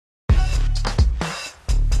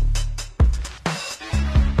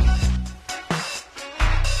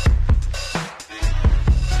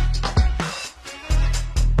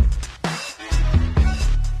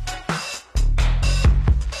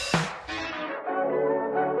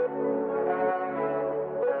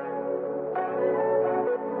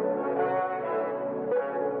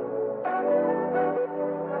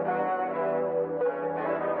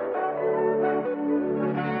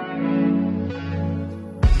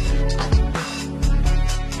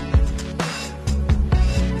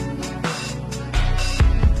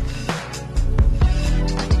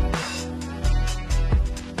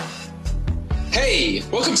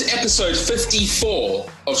episode 54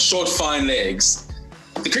 of Short Fine Legs,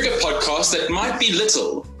 the cricket podcast that might be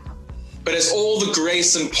little, but has all the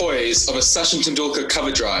grace and poise of a Sachin Tendulkar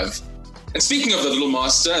cover drive. And speaking of the little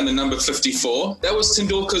master and the number 54, that was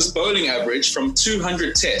Tendulkar's bowling average from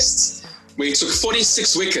 200 tests, where he took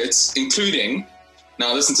 46 wickets, including,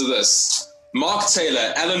 now listen to this, Mark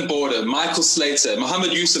Taylor, Alan Border, Michael Slater,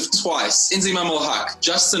 Mohammad Yusuf twice, Inzamam ul-Haq,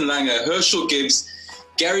 Justin Langer, Herschel Gibbs,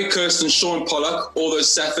 Gary Kirsten, Sean Pollock, all those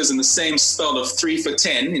Saffers in the same spell of 3 for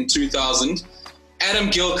 10 in 2000, Adam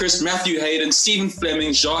Gilchrist, Matthew Hayden, Stephen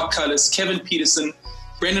Fleming, Jacques Cullis, Kevin Peterson,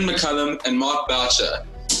 Brendan McCullum, and Mark Boucher.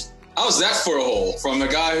 How's that for a haul from a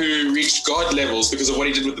guy who reached God levels because of what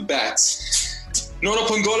he did with the bats? Nono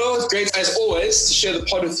Pongolo, great as always to share the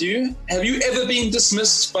pod with you. Have you ever been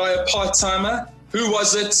dismissed by a part-timer? Who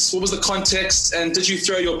was it? What was the context? And did you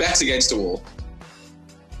throw your bat against a wall?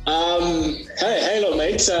 Hello,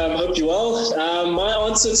 mate. Hope you're well. My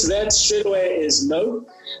answer to that straight away is no.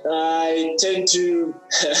 I tend to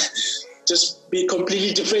just be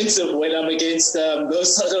completely defensive when I'm against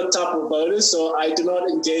those other type of bowlers, so I do not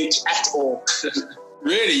engage at all.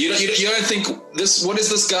 Really? You don't think this? What is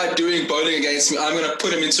this guy doing bowling against me? I'm going to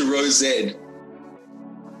put him into row Z.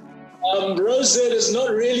 Row Z is not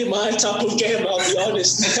really my type of game, I'll be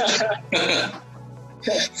honest.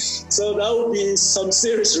 So that would be some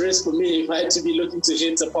serious risk for me if I had to be looking to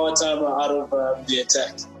hit a part-timer out of the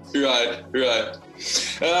attack. Right.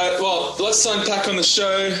 Well, lots to unpack on the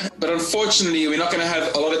show, but unfortunately we're not going to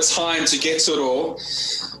have a lot of time to get to it all.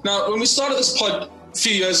 Now, when we started this pod a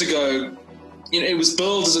few years ago, it was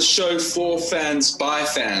billed as a show for fans by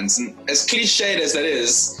fans, and as cliched as that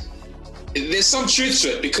is, there's some truth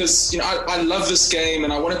to it because I love this game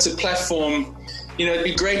and I wanted to platform. It'd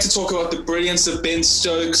be great to talk about the brilliance of Ben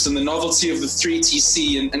Stokes and the novelty of the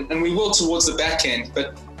 3TC, and we will towards the back end.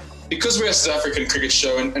 But because we're a South African cricket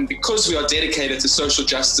show and because we are dedicated to social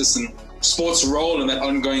justice and sports' role in that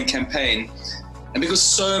ongoing campaign, and because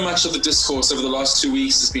so much of the discourse over the last 2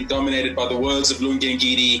 weeks has been dominated by the words of Lungi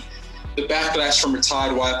Ngidi, the backlash from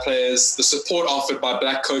retired wire players, the support offered by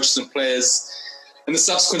black coaches and players, and the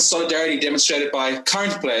subsequent solidarity demonstrated by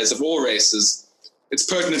current players of all races, it's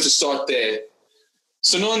pertinent to start there.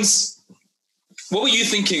 So, Nons, what were you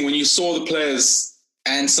thinking when you saw the players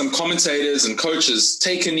and some commentators and coaches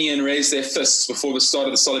take a knee and raise their fists before the start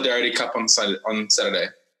of the Solidarity Cup on Saturday?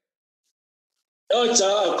 I've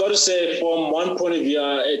got to say, from one point of view,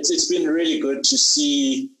 it's been really good to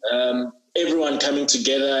see everyone coming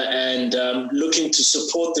together and looking to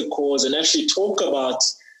support the cause and actually talk about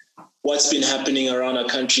what's been happening around our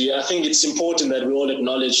country. I think it's important that we all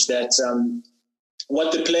acknowledge that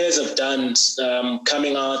what the players have done,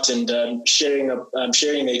 coming out and sharing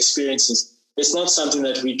their experiences, it's not something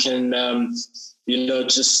that we can,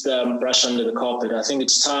 just brush under the carpet. I think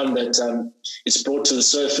it's time that it's brought to the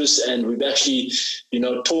surface and we've actually,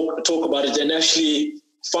 talk about it and actually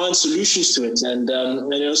find solutions to it. And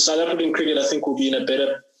South African cricket, I think, will be in a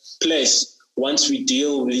better place once we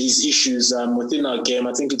deal with these issues within our game.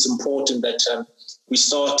 I think it's important that we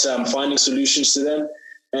start finding solutions to them.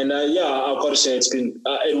 And I've got to say,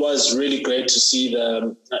 it was really great to see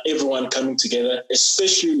everyone coming together,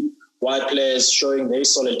 especially white players showing their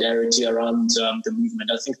solidarity around the movement.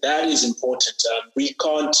 I think that is important.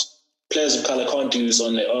 Players of colour can't do this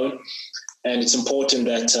on their own, and it's important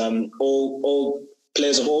that all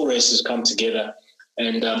players of all races come together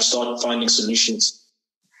and start finding solutions.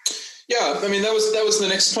 Yeah, I mean, that was the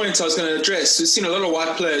next point I was going to address. We've seen a lot of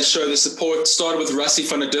white players show the support. Started with Rassie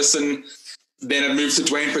van der Dussen. Then it moved to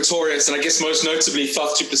Dwayne Pretorius, and I guess most notably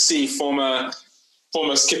Faf du Plessis, former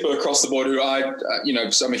skipper across the board, who I'm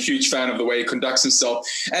a huge fan of the way he conducts himself,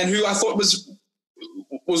 and who I thought was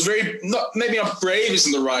very, maybe not brave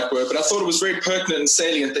isn't the right word, but I thought it was very pertinent and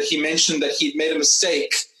salient that he mentioned that he'd made a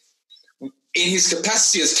mistake in his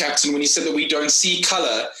capacity as captain when he said that we don't see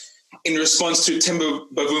colour in response to Temba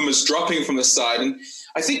Bavuma's dropping from the side. And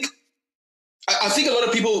I think a lot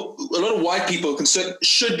of white people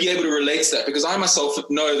should be able to relate to that, because I myself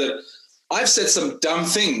know that I've said some dumb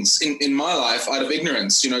things in my life out of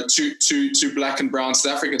ignorance, to black and brown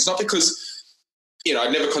South Africans, not because,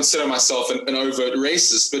 I'd never consider myself an overt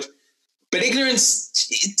racist, but ignorance,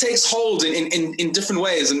 it takes hold in different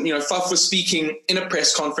ways. And, Faf was speaking in a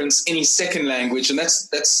press conference in his second language, and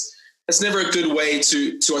that's never a good way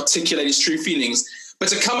to articulate his true feelings. But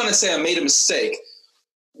to come on and say I made a mistake,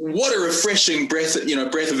 what a refreshing breath of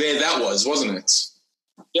air that was, wasn't it?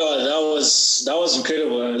 Yeah, that was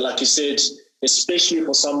incredible. Like you said, especially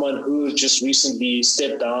for someone who just recently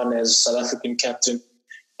stepped down as South African captain.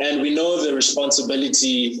 And we know the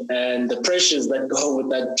responsibility and the pressures that go with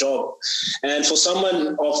that job. And for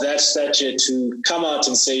someone of that stature to come out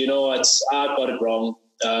and say, you know what, I got it wrong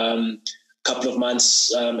a couple of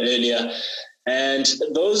months earlier. And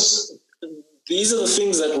these are the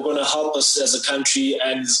things that were going to help us as a country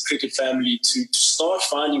and as a cricket family to start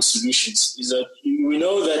finding solutions. Is that we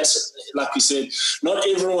know that, like we said, not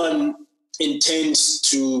everyone intends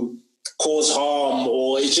to cause harm,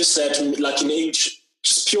 or it's just that, like in age,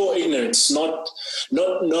 just pure ignorance, not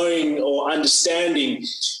knowing or understanding,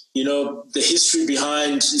 the history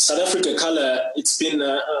behind South Africa colour. It's been,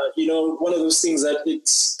 one of those things that it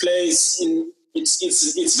plays in.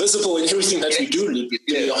 It's visible in everything that we do. To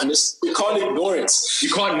be honest, we can't ignore it. You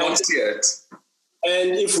can't not see it.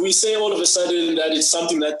 And if we say all of a sudden that it's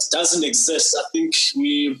something that doesn't exist, I think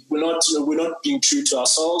we're not being true to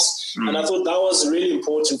ourselves. And I thought that was really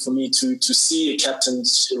important for me to see a captain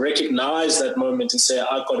recognize that moment and say,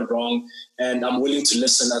 I got it wrong and I'm willing to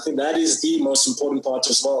listen. I think that is the most important part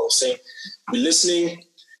as well, saying we're listening,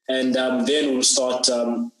 and then we'll start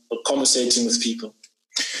conversating with people.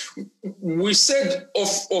 We said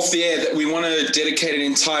off the air that we want to dedicate an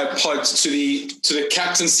entire pod to the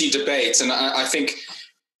captaincy debate, and I think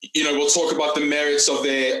we'll talk about the merits of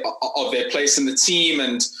their place in the team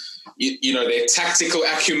and their tactical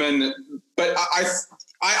acumen. But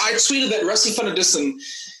I tweeted that Rassie van der Dussen,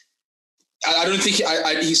 I don't think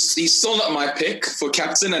he's still not my pick for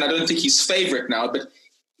captain, and I don't think he's favourite now, but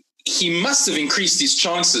he must have increased his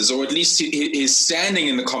chances, or at least his standing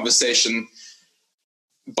in the conversation,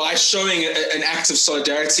 by showing an act of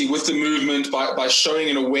solidarity with the movement, by showing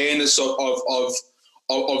an awareness of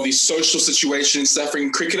the social situation in South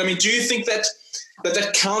African cricket. I mean, do you think that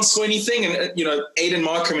counts for anything? And Aiden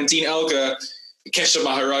Markram and Dean Elgar, Keshav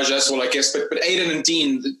Maharaj as well, I guess, but Aiden and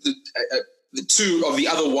Dean, the two of the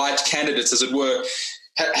other white candidates, as it were,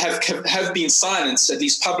 have been silenced, at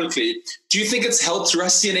least publicly. Do you think it's helped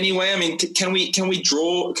Rassie in any way? I mean, can we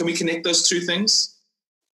connect those two things?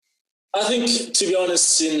 I think, to be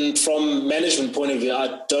honest, from management point of view,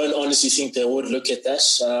 I don't honestly think they would look at that.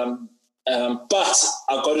 But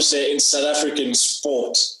I've got to say, in South African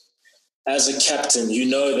sport, as a captain, you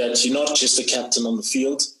know that you're not just a captain on the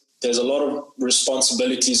field. There's a lot of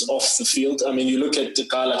responsibilities off the field. I mean, you look at the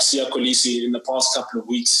guy like Siya Kolisi in the past couple of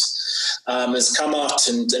weeks, has come out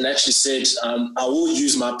and actually said, I will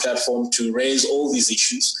use my platform to raise all these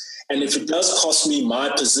issues. And if it does cost me my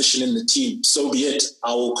position in the team, so be it.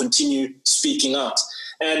 I will continue speaking out.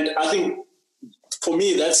 And I think, for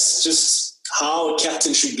me, that's just how a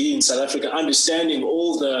captain should be in South Africa, understanding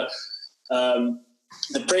all the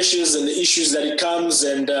pressures and the issues that it comes,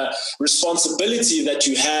 and responsibility that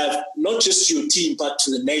you have, not just to your team, but to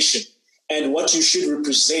the nation, and what you should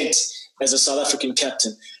represent as a South African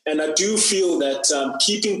captain. And I do feel that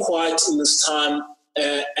keeping quiet in this time,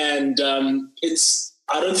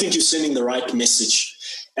 I don't think you're sending the right message.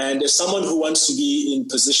 And as someone who wants to be in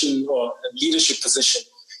position or a leadership position,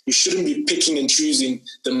 you shouldn't be picking and choosing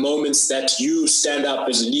the moments that you stand up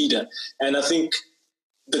as a leader. And I think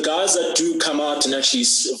the guys that do come out and actually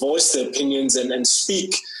voice their opinions and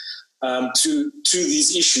speak to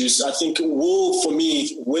these issues, I think will, for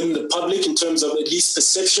me, win the public in terms of at least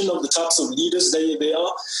perception of the types of leaders they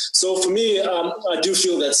are. So for me, I do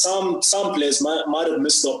feel that some players might have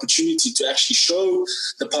missed the opportunity to actually show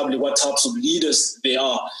the public what types of leaders they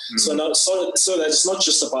are. So that it's not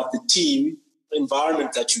just about the team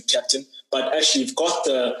environment that you captain, but actually you've got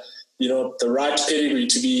the right pedigree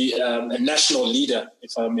to be a national leader,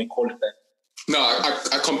 if I may call it that. No,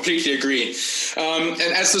 I completely agree. And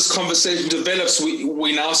as this conversation develops,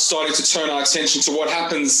 we now starting to turn our attention to what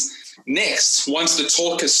happens next once the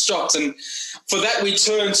talk has stopped. And for that, we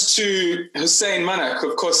turned to Hussain Manak,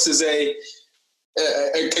 who, of course, is a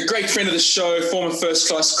great friend of the show, former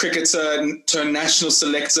first-class cricketer, turned national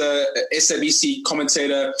selector, SABC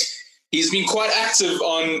commentator. He's been quite active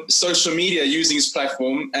on social media using his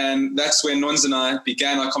platform, and that's where Nons and I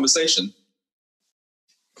began our conversation.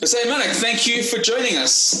 Hussain Manak, thank you for joining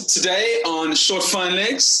us today on Short Fine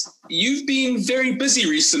Legs. You've been very busy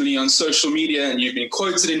recently on social media, and you've been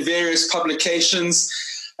quoted in various publications.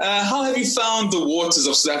 How have you found the waters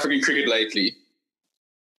of South African cricket lately?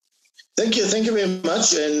 Thank you very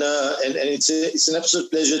much, and it's an absolute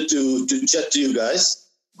pleasure to chat to you guys.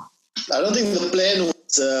 I don't think the plan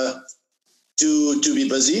was to be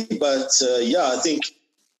busy, but I think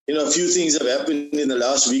a few things have happened in the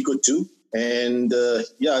last week or two. And it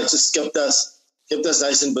just kept us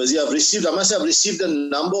nice and busy. I must have received a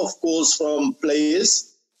number of calls from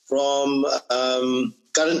players, from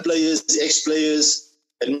current players, ex-players,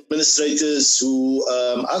 administrators who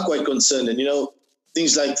are quite concerned. And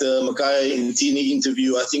things like the Makaya Ntini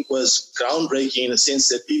interview, I think was groundbreaking in a sense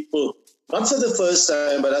that people, not for the first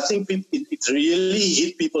time, but I think it really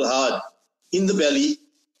hit people hard in the belly,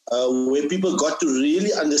 where people got to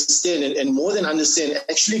really understand and more than understand,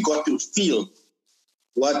 actually got to feel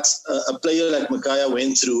what a player like Makaya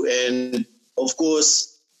went through. And of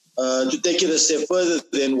course, to take it a step further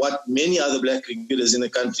than what many other black cricketers in the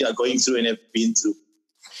country are going through and have been through.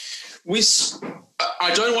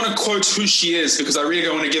 I don't want to quote who she is because I really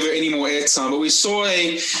don't want to give her any more airtime, but we saw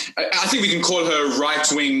I think we can call her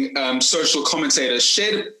right-wing social commentator,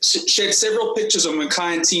 shared several pictures of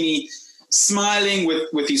Makaya Ntini smiling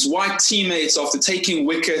with his white teammates after taking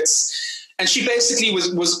wickets. And she basically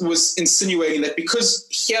was insinuating that because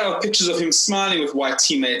here are pictures of him smiling with white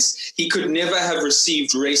teammates, he could never have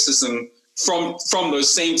received racism from those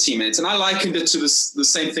same teammates. And I likened it to the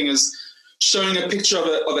same thing as showing a picture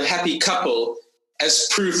of a happy couple as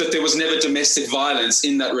proof that there was never domestic violence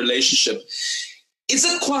in that relationship. Is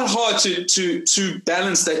it quite hard to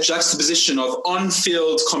balance that juxtaposition of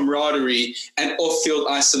on-field camaraderie and off-field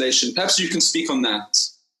isolation? Perhaps you can speak on that.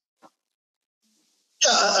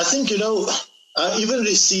 Yeah, I think, I even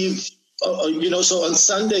received, so on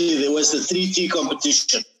Sunday there was the 3T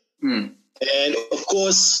competition. And of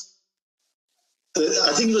course,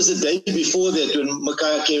 I think it was the day before that when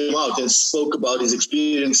Makaya came out and spoke about his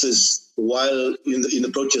experiences while in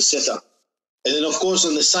the Proteas setup. And then, of course,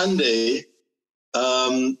 on the Sunday,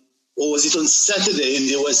 or was it on Saturday,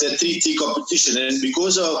 there was that 3T competition. And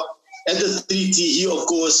because at the 3T, he, of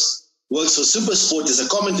course, works for SuperSport as a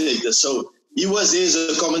commentator. So he was there as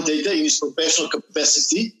a commentator in his professional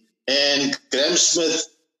capacity. And Graham Smith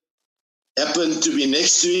happened to be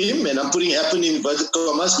next to him. And I'm putting happen in inverted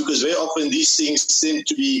commas because very often these things tend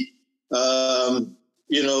to be,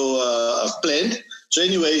 planned. So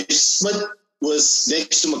anyway, Smith was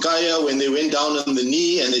next to Makaya when they went down on the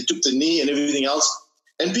knee and they took the knee and everything else.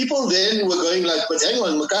 And people then were going like, but hang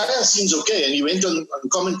on, Makaya seems okay. And he went on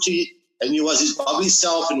commentary and he was his bubbly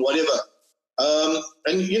self and whatever.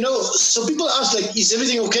 So people ask like, is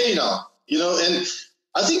everything okay now? And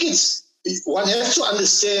I think one has to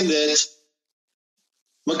understand that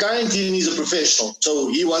Makaya Ntini is a professional. So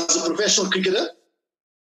he was a professional cricketer.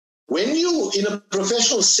 When you in a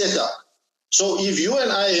professional setup, so if you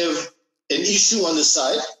and I have an issue on the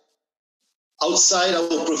side, outside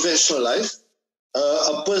our professional life,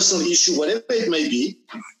 a personal issue, whatever it may be,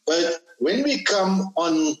 but when we come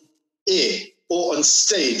on air or on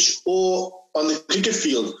stage or on the cricket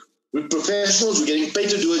field, we're professionals, we're getting paid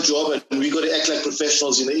to do a job, and we've got to act like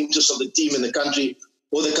professionals in the interest of the team and the country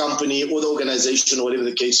or the company or the organization or whatever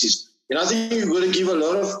the case is. And I think you've got to give a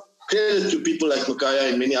lot of credit to people like Makaya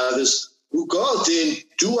and many others who go out there and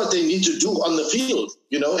do what they need to do on the field,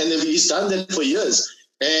 and he's done that for years.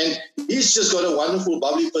 And he's just got a wonderful,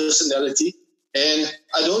 bubbly personality. And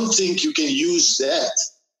I don't think you can use that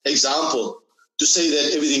example to say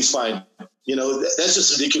that everything's fine. That's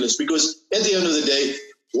just ridiculous because at the end of the day,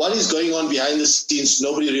 what is going on behind the scenes,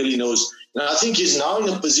 nobody really knows. And I think he's now in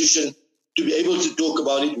a position to be able to talk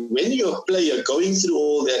about it. When you're a player going through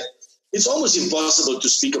all that, it's almost impossible to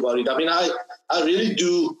speak about it. I mean, I really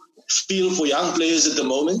do feel for young players at the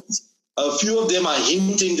moment. A few of them are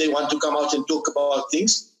hinting they want to come out and talk about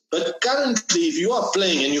things. But currently, if you are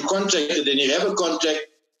playing and you're contracted and you have a contract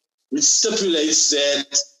which stipulates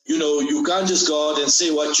that, you can't just go out and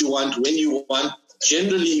say what you want when you want.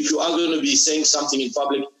 Generally, if you are going to be saying something in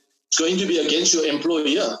public, it's going to be against your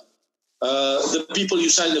employer, the people you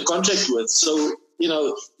signed the contract with. So,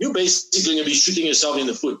 you're basically going to be shooting yourself in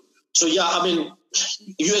the foot. So, yeah, I mean,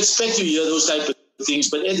 you expect to hear those type of things,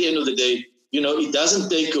 but at the end of the day, it doesn't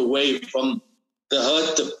take away from the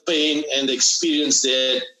hurt, the pain, and the experience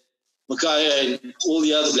that Makaya and all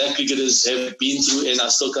the other black cricketers have been through and are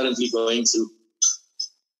still currently going through.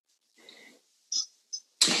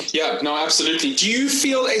 Yeah, no, absolutely. Do you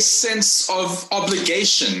feel a sense of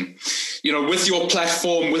obligation, with your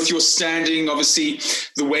platform, with your standing, obviously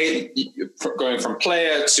the way going from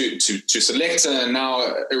player to selector and now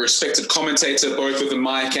a respected commentator, both with the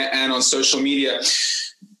mic and on social media?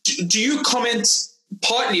 Do you comment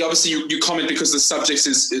partly, obviously you comment because the subject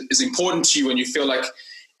is important to you and you feel like,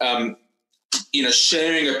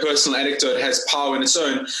 sharing a personal anecdote has power in its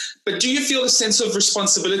own. But do you feel a sense of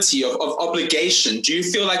responsibility, of obligation? Do you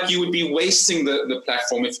feel like you would be wasting the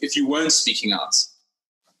platform if you weren't speaking out?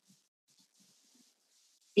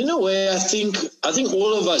 In a way, I think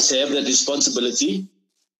all of us have that responsibility.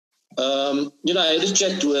 I had a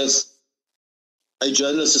chat with a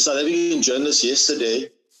journalist, a South African journalist yesterday,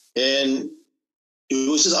 and he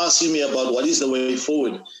was just asking me about what is the way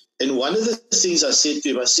forward. And one of the things I said to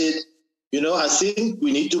him, I said, I think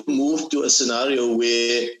we need to move to a scenario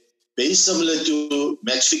where, very similar to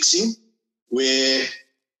match fixing, where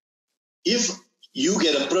if you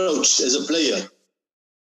get approached as a player,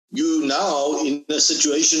 you now in a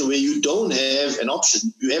situation where you don't have an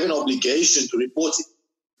option, you have an obligation to report it.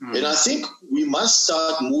 And I think we must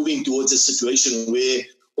start moving towards a situation where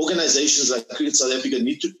organizations like Cricket South Africa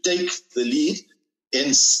need to take the lead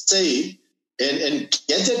and say, and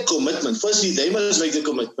get that commitment. Firstly, they must make the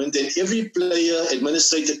commitment that every player,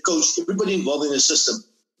 administrator, coach, everybody involved in the system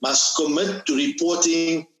must commit to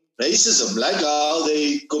reporting racism, like how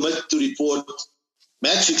they commit to report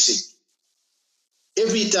match fixing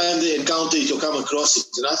every time they encounter it or come across it.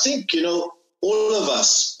 And I think, all of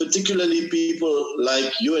us, particularly people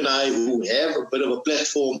like you and I who have a bit of a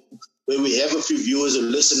platform where we have a few viewers or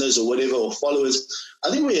listeners or whatever, or followers,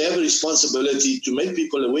 I think we have a responsibility to make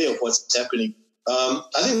people aware of what's happening.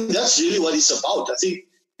 I think that's really what it's about. I think,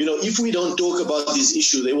 if we don't talk about these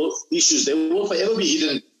issues, they will forever be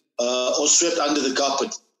hidden or swept under the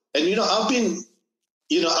carpet. And, I've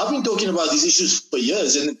been talking about these issues for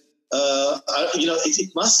years, and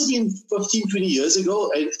it must have been 15, 20 years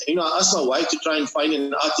ago. And, I asked my wife to try and find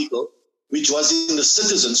an article which was in the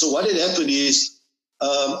Citizen. So what had happened is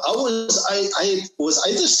I was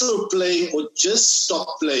either still playing or just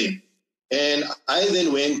stopped playing. And I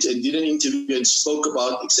then went and did an interview and spoke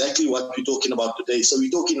about exactly what we're talking about today. So we're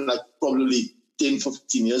talking like probably 10,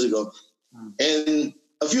 15 years ago. And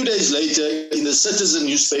a few days later, in the Citizen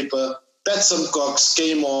newspaper, Pat Simcox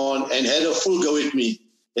came on and had a full go at me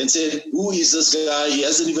and said, who is this guy? He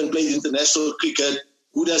hasn't even played international cricket.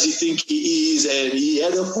 Who does he think he is? And he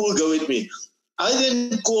had a full go at me. I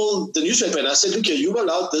then called the newspaper and I said, okay, you've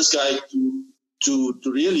allowed this guy to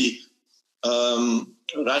really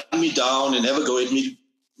run me down and have a go at me.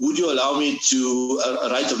 Would you allow me to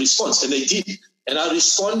write a response? And they did. And I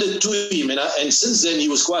responded to him. And since then, he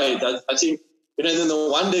was quiet. I think, and then the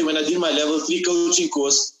one day when I did my level 3 coaching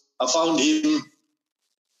course, I found him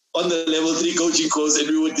on the level 3 coaching course and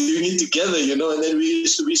we were doing it together, and then we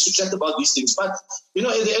used to chat about these things. But, at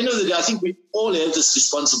the end of the day, I think we all have this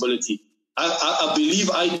responsibility. I believe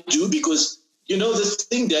I do because, the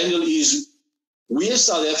thing, Daniel, is we as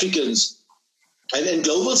South Africans and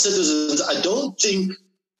global citizens, I don't think,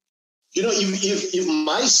 if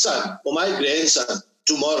my son or my grandson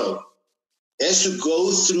tomorrow has to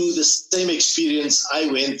go through the same experience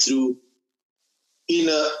I went through in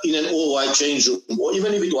an all-white change room, or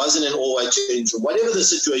even if it wasn't an all-white change room, whatever the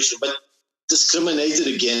situation, but discriminated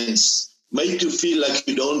against, made to feel like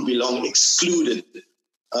you don't belong, excluded,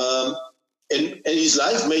 and his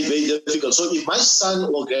life made very difficult. So if my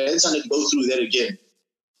son or grandson had to go through that again,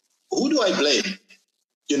 who do I blame?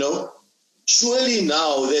 Surely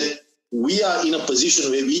now that we are in a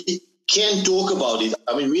position where we can talk about it.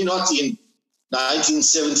 I mean, we're not in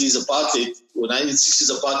 1970s apartheid or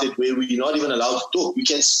 1960s apartheid where we're not even allowed to talk. We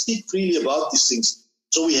can speak freely about these things.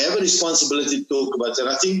 So we have a responsibility to talk about it. And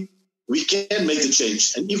I think we can make the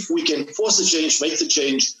change. And if we can force the change, make the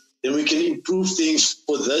change, then we can improve things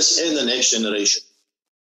for this and the next generation.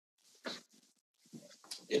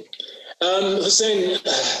 Hussein,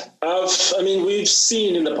 we've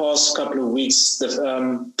seen in the past couple of weeks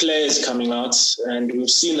the players coming out, and we've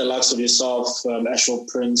seen the likes of yourself, Ashwell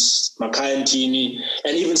Prince, Makhaya Ntini,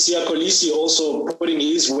 and even Siya Kolisi also putting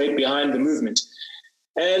his weight behind the movement.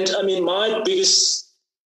 And my biggest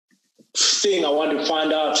thing I want to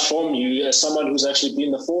find out from you, as someone who's actually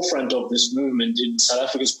been the forefront of this movement in South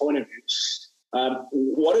Africa's point of view,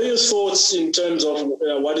 what are your thoughts in terms of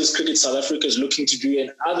what is Cricket South Africa is looking to do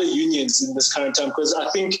and other unions in this current time? Because I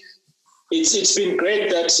think it's been great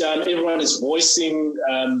that everyone is voicing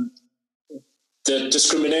the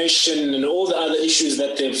discrimination and all the other issues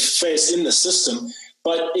that they've faced in the system.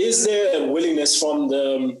 But is there a willingness from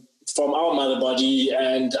our mother body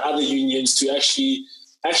and other unions to actually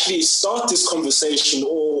start this conversation,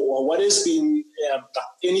 or what has been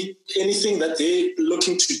anything that they're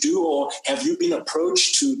looking to do, or have you been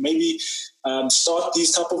approached to maybe start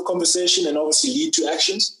these type of conversation and obviously lead to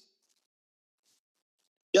actions?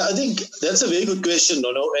 Yeah, I think that's a very good question,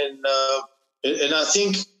 Nono. And I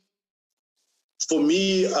think for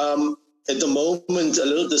me, at the moment, a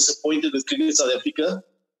little disappointed with Cricket South Africa.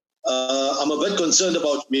 I'm a bit concerned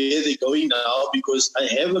about where they're going now because I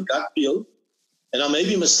have a gut feel, and I may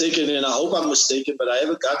be mistaken, and I hope I'm mistaken, but I have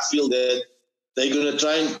a gut feel that they're going to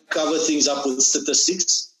try and cover things up with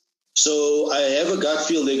statistics. So I have a gut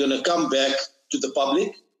feel they're going to come back to the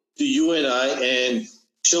public, to you and I, and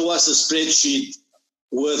show us a spreadsheet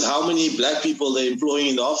with how many black people they're employing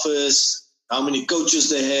in the office, how many coaches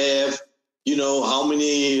they have, how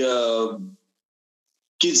many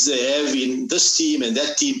kids they have in this team and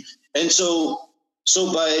that team. And so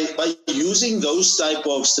by using those type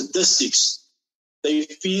of statistics, they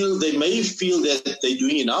may feel that they're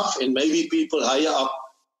doing enough, and maybe people higher up,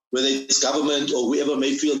 whether it's government or whoever,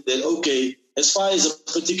 may feel that, okay, as far as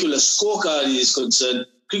a particular scorecard is concerned,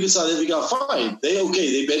 Cricket South Africa are fine. They're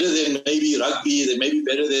okay. They're better than maybe rugby. They may be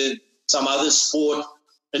better than some other sport,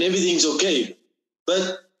 and everything's okay.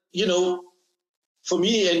 But, you know, for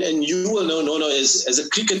me, and you will know, Nono, as a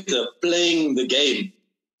cricketer playing the game,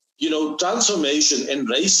 you know, transformation and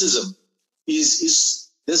racism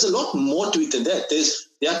is there's a lot more to it than that.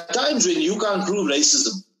 There are times when you can't prove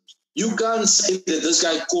racism. You can't say that this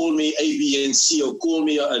guy called me A, B, and C, or called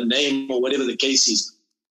me a name, or whatever the case is.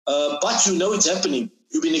 But you know it's happening.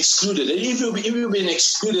 You've been excluded. And if you've been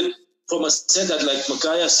excluded from a setup, like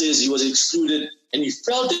Makaya says, he was excluded and he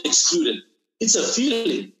felt excluded, it's a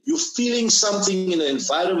feeling. You're feeling something in the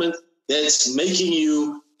environment that's making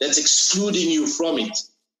you, that's excluding you from it.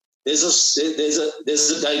 There's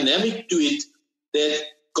a dynamic to it that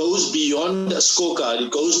goes beyond a scorecard.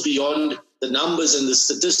 It goes beyond the numbers and the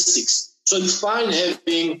statistics. So it's fine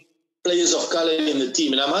having players of color in the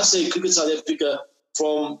team. And I must say, Cricket South Africa,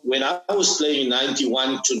 from when I was playing in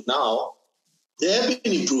 91 to now, there have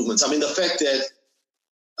been improvements. I mean, the fact that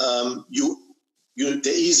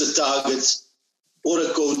there is a target or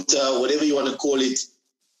a quota, whatever you want to call it,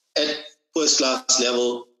 at first class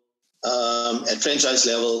level, at franchise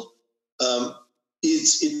level,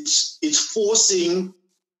 it's forcing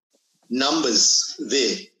numbers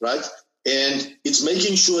there, right? And it's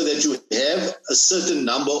making sure that you have a certain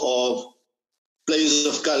number of players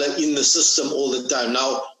of color in the system all the time.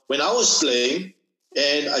 Now, when I was playing,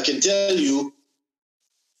 and I can tell you,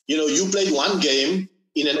 you know, you played one game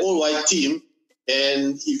in an all-white team,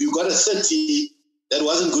 and if you got a 30, that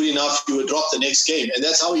wasn't good enough, you would drop the next game. And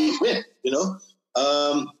that's how it went, you know.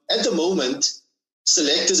 At the moment,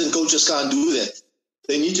 selectors and coaches can't do that.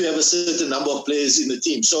 They need to have a certain number of players in the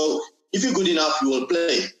team. So if you're good enough, you will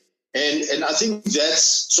play. And I think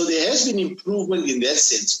so there has been improvement in that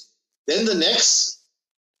sense. Then the next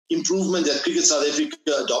improvement that Cricket South Africa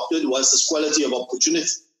adopted was this quality of opportunity.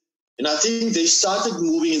 And I think they started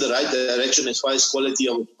moving in the right direction as far as quality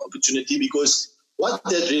of opportunity, because what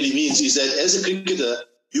that really means is that as a cricketer,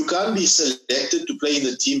 you can't be selected to play in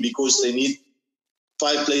the team because they need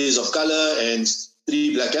 5 players of color and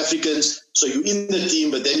 3 black Africans. So you're in the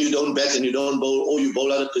team, but then you don't bat and you don't bowl, or you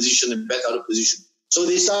bowl out of position and bat out of position. So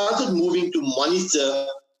they started moving to monitor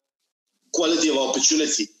quality of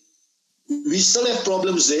opportunity. We still have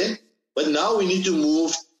problems there, but now we need to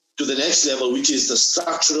move to the next level, which is the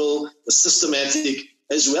structural, the systematic,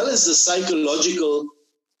 as well as the psychological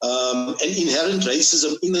and inherent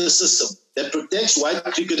racism in the system that protects white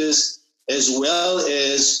cricketers as well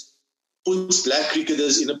as puts black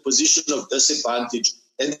cricketers in a position of disadvantage.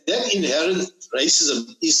 And that inherent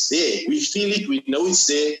racism is there. We feel it, we know it's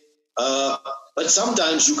there, but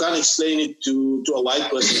sometimes you can't explain it to a white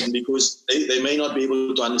person because they may not be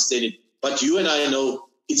able to understand it. But you and I know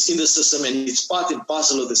it's in the system and it's part and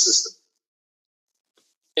parcel of the system.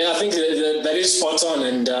 Yeah, I think that is spot on.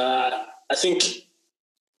 And I think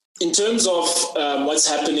in terms of what's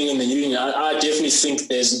happening in the union, I definitely think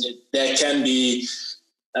there's definitely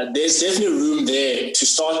room there to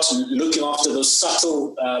start looking after those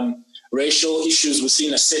subtle racial issues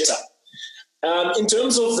within a setup. In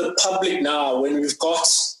terms of the public now, when we've got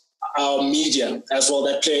our media as well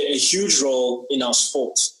that play a huge role in our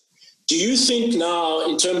sport, do you think now,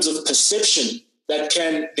 in terms of perception, that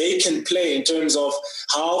they can play in terms of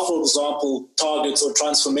how, for example, targets or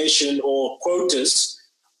transformation or quotas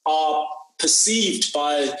are perceived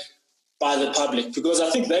by the public? Because I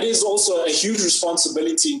think that is also a huge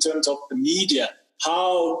responsibility in terms of the media.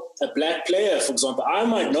 How a black player, for example, I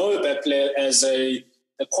might know a black player as a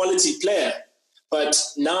quality player, but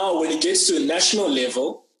now when it gets to a national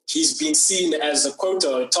level, he's been seen as a quota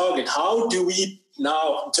or a target. How do we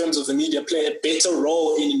now, in terms of the media, play a better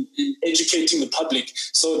role in educating the public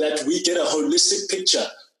so that we get a holistic picture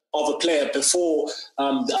of a player before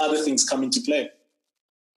the other things come into play?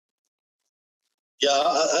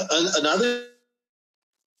 Yeah, another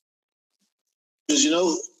is, you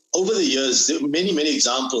know, over the years, there are many, many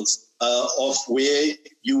examples of where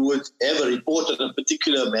you would have a report on a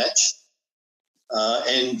particular match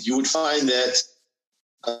and you would find that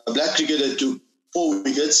a black cricketer took 4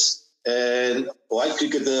 wickets and a white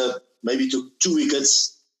cricketer maybe took 2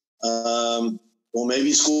 wickets or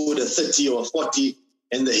maybe scored a 30 or 40,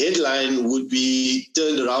 and the headline would be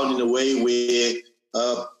turned around in a way where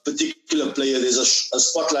a particular player, there's a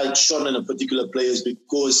spotlight shone on a particular player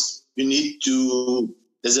because you need to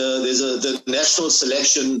the national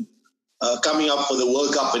selection coming up for the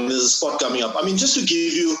World Cup, and there's a spot coming up. I mean, just to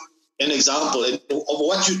give you an example of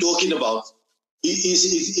what you're talking about,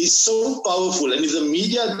 is so powerful. And if the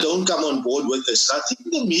media don't come on board with this, I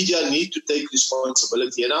think the media need to take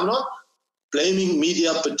responsibility. And I'm not blaming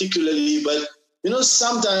media particularly, but,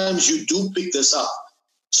 sometimes you do pick this up.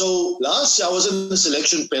 So last year I was in the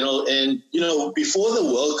selection panel, and, before the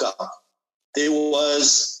World Cup, there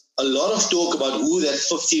was a lot of talk about who that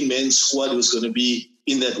 15-man squad was going to be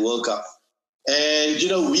in that World Cup. And,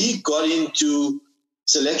 we got into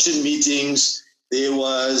selection meetings. There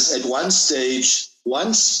was, at one stage,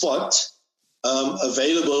 one spot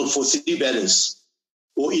available for 3 batters.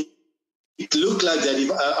 Or it looked like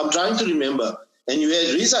that. I'm trying to remember. And you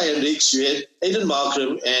had Reza Hendricks, you had Aiden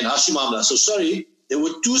Markram, and Hashim Amla. So, sorry, there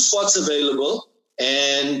were 2 spots available,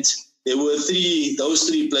 and there were those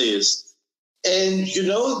three players. And,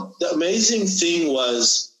 the amazing thing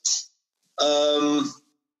was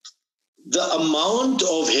the amount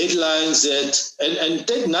of headlines and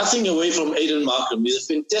take nothing away from Aiden Markram. He's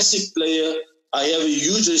a fantastic player. I have a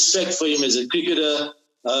huge respect for him as a cricketer.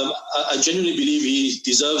 I genuinely believe he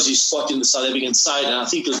deserves his spot in the South African side, and I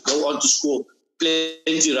think he'll go on to score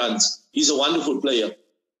plenty runs. He's a wonderful player.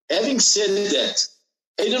 Having said that,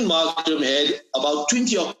 Aiden Markram had about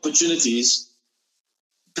 20 opportunities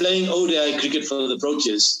playing ODI cricket for the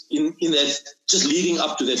Proteas in that, just leading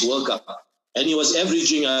up to that World Cup. And he was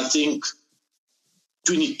averaging, I think,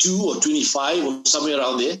 22 or 25 or somewhere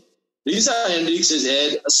around there. Reza Hendricks has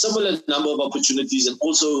had a similar number of opportunities and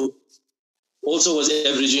also was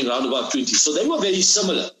averaging around about 20. So they were very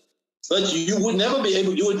similar. But you would never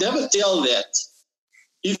tell that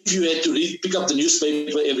if you had to pick up the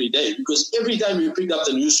newspaper every day, because every time you picked up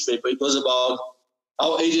the newspaper, it was about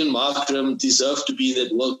how Aiden Markram deserved to be in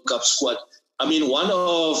that World Cup squad. I mean, one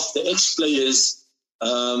of the ex-players,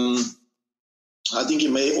 I think he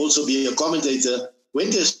may also be a commentator,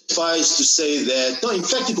 went as far as to say that, no, in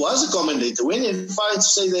fact, it was a commentator, went as far as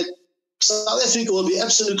to say that South Africa will be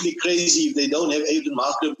absolutely crazy if they don't have Aiden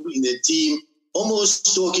Markram in their team,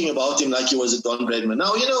 almost talking about him like he was a Don Bradman.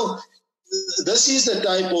 Now, this is the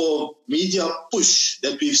type of media push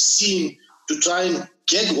that we've seen to try and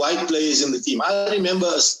get white players in the team. I remember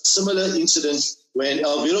a similar incident when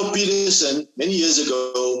Alvaro Peterson, many years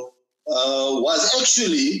ago, was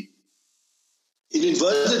actually, in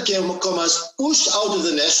inverted commas, pushed out of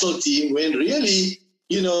the national team when really,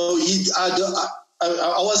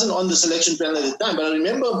 I wasn't on the selection panel at the time, but I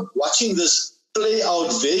remember watching this play out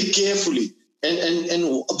very carefully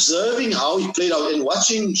and observing how he played out and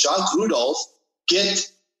watching Jacques Rudolph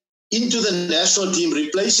get into the national team,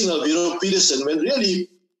 replacing Alvaro Peterson, when really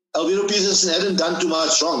Alvaro Peterson hadn't done too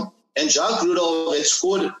much wrong. And Jacques Rudolph had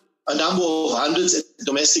scored a number of hundreds at the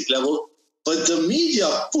domestic level, but the media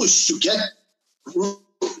push to get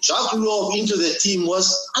Jacques Rudolph into the team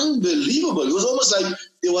was unbelievable. It was almost like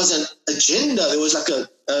there was an agenda. There was like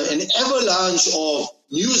an avalanche of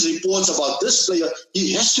news reports about this player.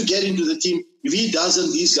 He has to get into the team. If he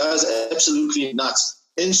doesn't, these guys are absolutely nuts.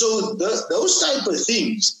 And so those type of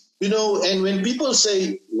things, and when people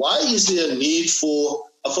say, why is there a need for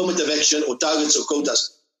affirmative action or targets or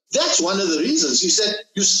quotas? That's one of the reasons. You said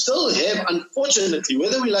you still have, unfortunately,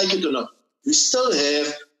 whether we like it or not, we still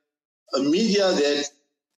have a media that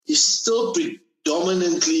is still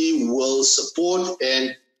predominantly will support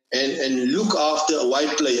and look after a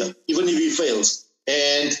white player, even if he fails.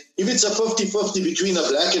 And if it's a 50-50 between a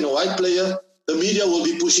black and a white player, the media will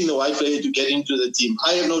be pushing the white player to get into the team.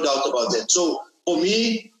 I have no doubt about that. So for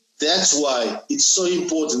me, that's why it's so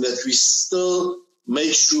important that we still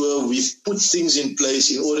make sure we've put things in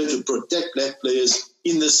place in order to protect black players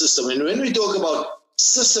in the system. And when we talk about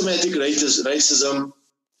systematic racism,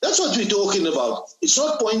 that's what we're talking about. It's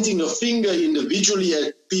not pointing a finger individually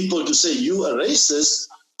at people to say you are racist,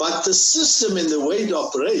 but the system and the way it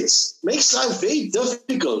operates makes life very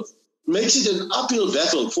difficult, makes it an uphill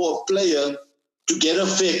battle for a player to get a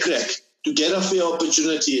fair crack, to get a fair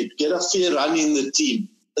opportunity, to get a fair run in the team.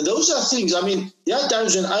 And those are things, I mean, there are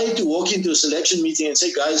times when I had to walk into a selection meeting and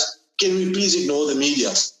say, guys, can we please ignore the media?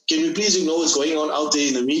 Can we please ignore what's going on out there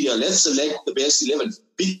in the media? Let's select the best 11.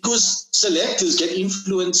 Because selectors get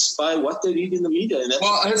influenced by what they read in the media. And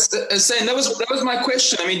well, I was saying, that was my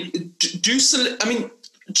question. I mean,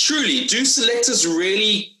 truly, do selectors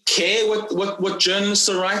really care what journalists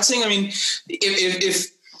are writing? I mean, if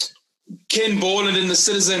Ken Borland in The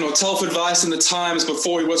Citizen or Telford Vice in The Times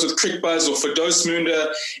before he was with CricBuzz or Firdaus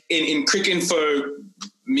Munda in Cricinfo,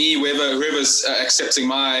 me, whoever's accepting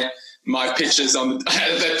my pitches on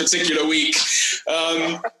that particular week.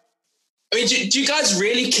 I mean, do you guys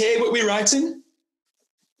really care what we're writing?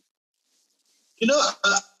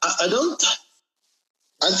 I don't.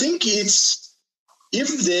 I think it's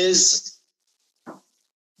if there's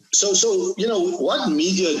so what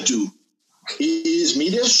media do is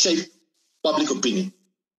media shape public opinion.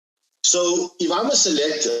 So if I'm a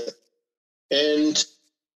selector and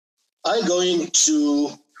I go into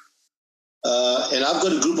and I've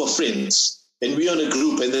got a group of friends and we're on a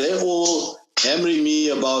group and they're all hammering me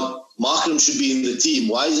about Markram should be in the team.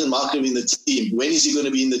 Why isn't Markram in the team? When is he going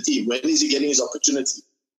to be in the team? When is he getting his opportunity?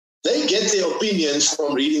 They get their opinions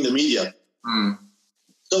from reading the media.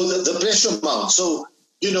 So the pressure mounts. So,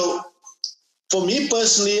 for me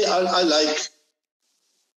personally, I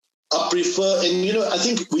prefer, and I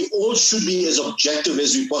think we all should be as objective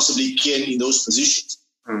as we possibly can in those positions.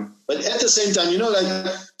 But at the same time,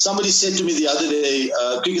 like somebody said to me the other day,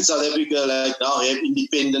 Cricket South Africa, like now have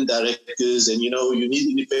independent directors and, you need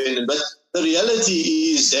independent. But the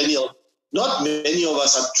reality is, Daniel, not many of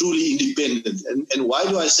us are truly independent. And why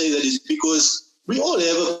do I say that is because we all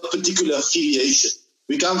have a particular affiliation.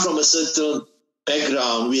 We come from a certain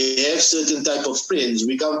background. We have certain type of friends.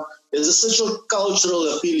 There's a social cultural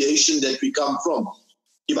affiliation that we come from.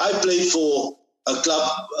 If I play for a club,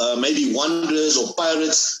 maybe Wanderers or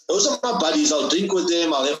Pirates, those are my buddies. I'll drink with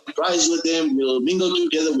them. I'll have fries with them. We'll mingle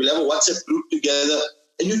together. We'll have a WhatsApp group together.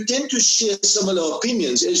 And you tend to share similar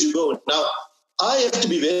opinions as you go. Now, I have to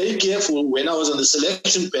be very careful when I was on the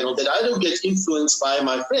selection panel that I don't get influenced by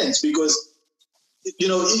my friends because,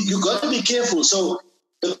 you got to be careful. So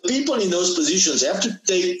the people in those positions have to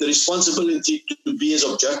take the responsibility to be as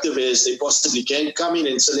objective as they possibly can, come in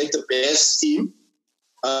and select the best team.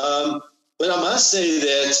 But I must say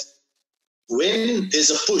that when there's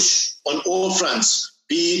a push on all fronts,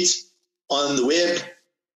 be it on the web,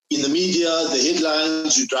 in the media, the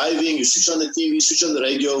headlines, you're driving, you switch on the TV, switch on the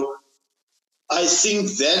radio, I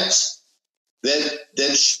think that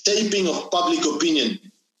shaping of public opinion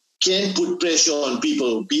can put pressure on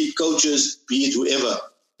people, be it coaches, be it whoever,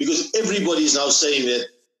 because everybody is now saying that,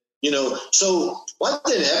 so what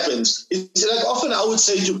then happens is like often I would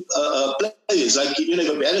say to players, like, if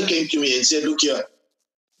a batter came to me and said, look here,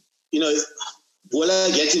 will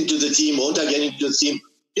I get into the team? Won't I get into the team?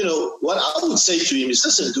 What I would say to him is,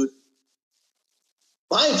 listen, dude,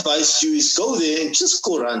 my advice to you is go there and just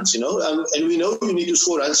score runs, and we know you need to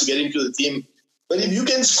score runs to get into the team. But if you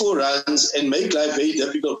can score runs and make life very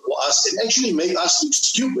difficult for us and actually make us look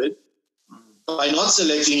stupid by not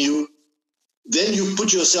selecting you, then you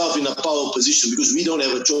put yourself in a power position because we don't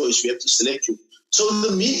have a choice. We have to select you. So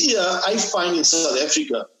the media, I find in South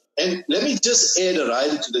Africa, and let me just add a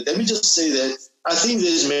rider to that. Let me just say that I think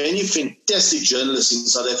there's many fantastic journalists in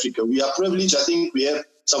South Africa. We are privileged. I think we have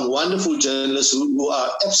some wonderful journalists who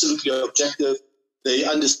are absolutely objective. They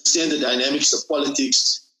understand the dynamics of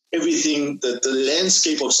politics, everything, the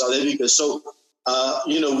landscape of South Africa. So,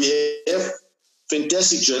 we have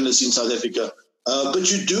fantastic journalists in South Africa.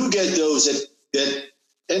 But you do get those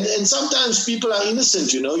and sometimes people are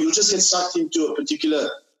innocent, you just get sucked into a particular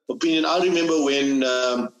opinion. I remember when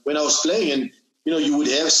I was playing and, you would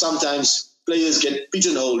have sometimes players get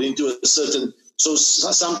pigeonholed into a certain, so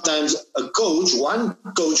sometimes one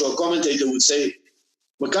coach or commentator would say,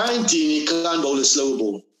 Makhaya can't bowl a slower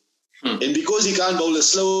ball. And because he can't bowl a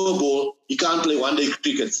slower ball, he can't play one-day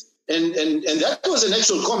cricket. And that was an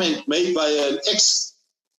actual comment made by an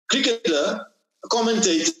ex-cricketer, a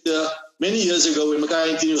commentator many years ago when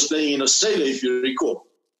Makhaya was playing in Australia, if you recall.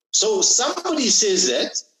 So somebody says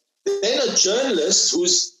that, then a journalist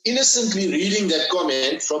who's innocently reading that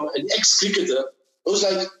comment from an ex-cricketer goes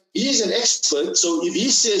like, he's an expert, so if he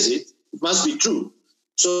says it, it must be true.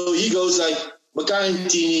 So he goes like, Makhaya,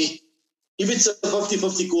 if it's a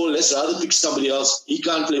 50-50 call, let's rather pick somebody else. He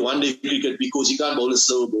can't play one-day cricket because he can't bowl a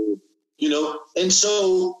slow ball, And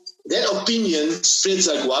so that opinion spreads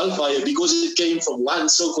like wildfire because it came from one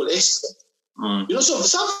so-called expert. So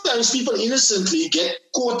sometimes people innocently get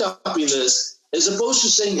caught up in this as opposed to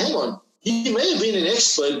saying, hang on, he may have been an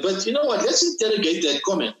expert, but you know what, let's interrogate that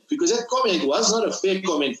comment because that comment was not a fair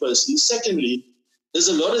comment firstly. Secondly, there's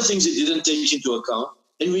a lot of things it didn't take into account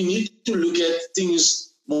and we need to look at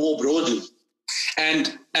things more broadly.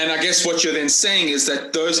 And I guess what you're then saying is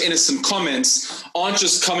that those innocent comments aren't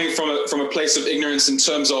just coming from a place of ignorance in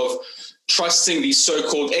terms of trusting these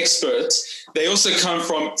so-called experts. They also come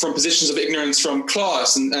from positions of ignorance from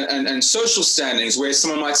class and social standings, where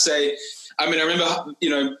someone might say, I remember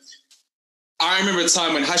a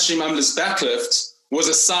time when Hashim Amla's backlift was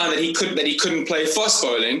a sign that he couldn't play fast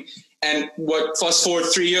bowling. And fast forward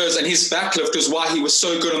 3 years, and his backlift was why he was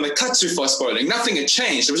so good on the cut through fast bowling. Nothing had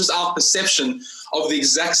changed. It was just our perception of the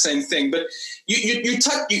exact same thing. But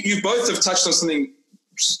you both have touched on something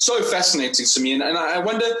so fascinating to me. And I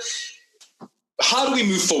wonder, how do we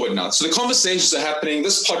move forward now? So the conversations are happening,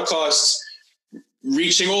 this podcast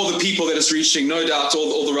reaching all the people that it's reaching, no doubt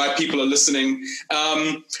all the right people are listening.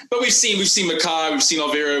 But we've seen Mackay, we've seen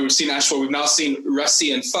Alvaro, we've seen Ashford, we've now seen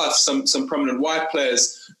Rassie and Faf, some prominent white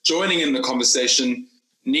players joining in the conversation,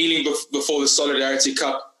 kneeling before the Solidarity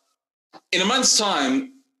Cup. In a month's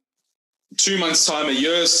time, 2 months' time, a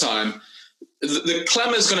year's time, the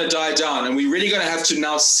clamour is going to die down, and we're really going to have to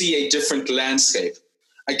now see a different landscape.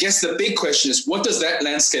 I guess the big question is, what does that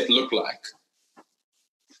landscape look like?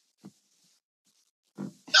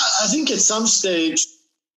 I think at some stage,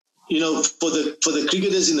 for the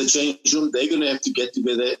cricketers in the change room, they're going to have to get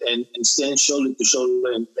together and stand shoulder to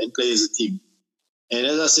shoulder and play as a team. And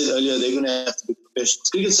as I said earlier, they're going to have to be professional.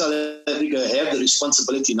 Cricket South Africa have the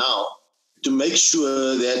responsibility now to make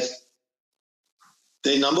sure that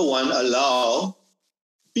they, number one, allow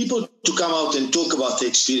people to come out and talk about their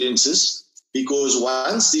experiences, because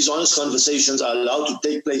once these honest conversations are allowed to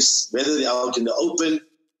take place, whether they're out in the open,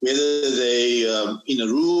 whether they're in a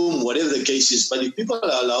room, whatever the case is, but if people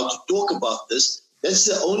are allowed to talk about this, that's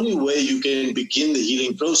the only way you can begin the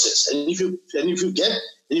healing process. And if you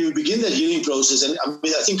begin that healing process, and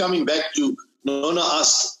I think coming back to Nona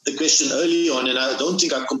asked the question early on, and I don't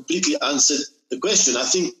think I completely answered the question. I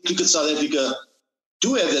think Cricket South Africa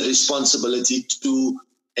do have that responsibility to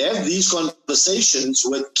have these conversations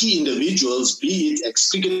with key individuals, be it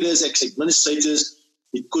ex-cricketers, ex-administrators.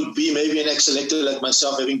 It could be maybe an ex-selector like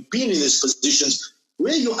myself, having been in these positions,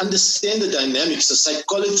 where you understand the dynamics, the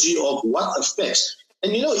psychology of what affects.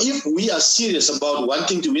 And, if we are serious about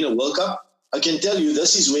wanting to win a World Cup, I can tell you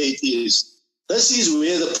this is where it is. This is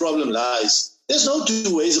where the problem lies. There's no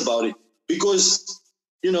two ways about it. Because,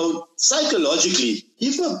 psychologically,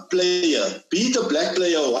 if a player, be it a black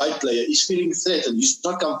player or white player, is feeling threatened, he's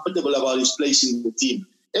not comfortable about his place in the team.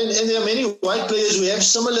 And there are many white players who have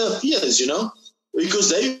similar fears, because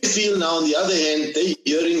they feel now, on the other hand, they're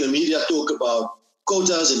hearing the media talk about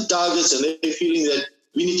quotas and targets, and they're feeling that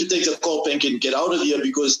we need to take the call bank and get out of here,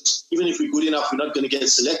 because even if we're good enough, we're not going to get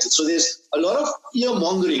selected. So there's a lot of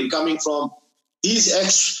fear-mongering coming from these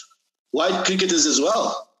ex-white cricketers as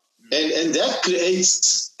well. And that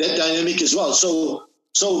creates that dynamic as well. So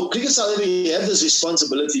Cricket South Africa have this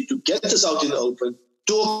responsibility to get this out in the open,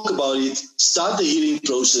 talk about it, start the healing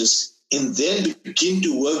process, and then begin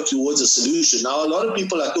to work towards a solution. Now, a lot of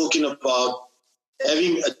people are talking about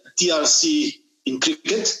having a TRC in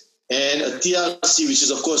cricket, and a TRC, which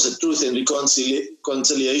is, of course, the Truth and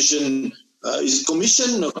Reconciliation, is it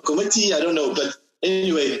commission or committee? I don't know. But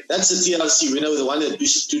anyway, that's the TRC. We know the one that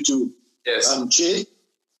Bishop Tutu chaired.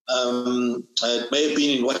 It may have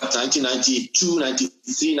been in 1992,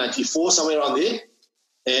 93, 94, somewhere around there.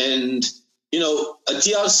 And, a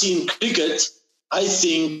TRC in cricket, I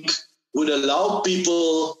think, would allow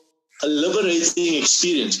people a liberating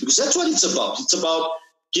experience, because that's what it's about. It's about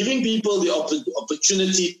giving people the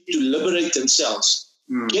opportunity to liberate themselves.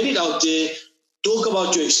 Get it out there, talk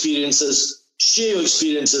about your experiences, share your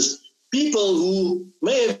experiences. People who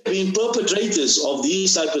may have been perpetrators of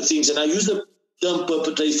these type of things, and I use the term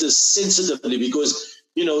perpetrators sensitively, because,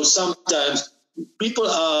 sometimes people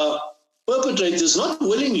are perpetrators not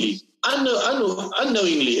willingly,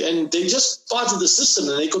 unknowingly, and they're just part of the system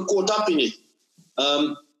and they got caught up in it.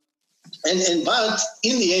 But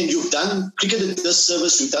in the end, you've done cricket a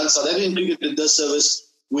disservice, we've done South African cricket a disservice.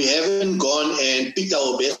 We haven't gone and picked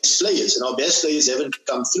our best players, and our best players haven't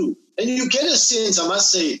come through. And you get a sense, I must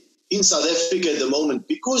say, in South Africa at the moment,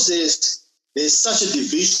 because there's such a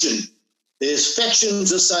division. There's factions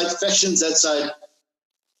this side, factions that side.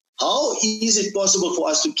 How is it possible for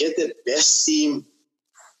us to get the best team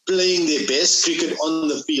playing their best cricket on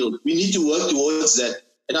the field? We need to work towards that.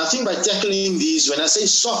 And I think by tackling these, when I say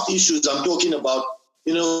soft issues, I'm talking about,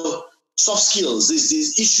 soft skills, these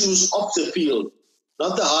issues off the field,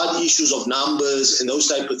 not the hard issues of numbers and those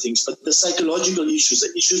type of things, but the psychological issues,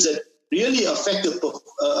 the issues that really affect a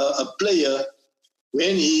player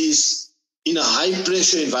when he's in a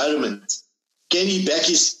high-pressure environment. Can he back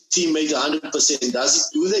his teammate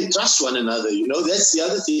 100%? Do they trust one another? That's the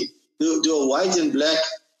other thing. Do a white and black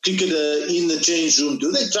cricketer in the change room,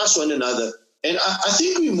 do they trust one another? And I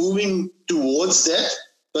think we're moving towards that.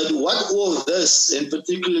 But what all this, and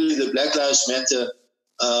particularly the Black Lives Matter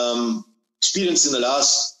experience in the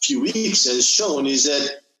last few weeks has shown, is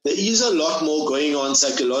that there is a lot more going on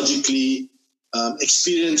psychologically,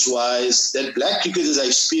 experience-wise, that black cricketers are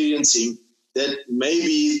experiencing that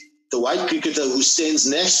maybe the white cricketer who stands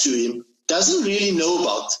next to him doesn't really know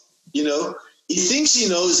about. He thinks he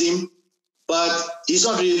knows him, but he's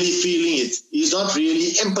not really feeling it. He's not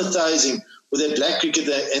really empathizing with that black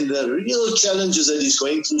cricketer and the real challenges that he's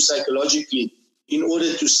going through psychologically in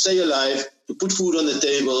order to stay alive, to put food on the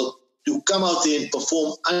table, to come out there and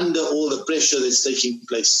perform under all the pressure that's taking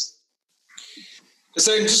place.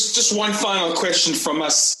 So just one final question from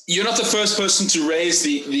us. You're not the first person to raise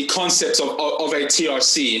the concept of a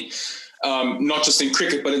TRC, not just in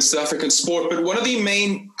cricket, but in South African sport. But one of the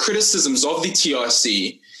main criticisms of the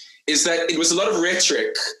TRC is that it was a lot of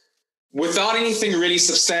rhetoric without anything really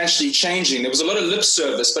substantially changing. There was a lot of lip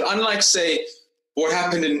service, but unlike, say, what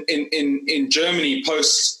happened in Germany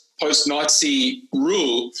post-Nazi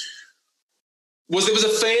rule, there was a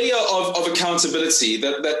failure of accountability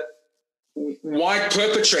that white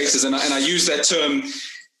perpetrators, and I use that term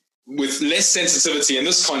with less sensitivity in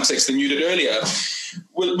this context than you did earlier,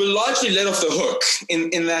 were largely let off the hook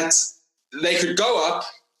in that they could go up,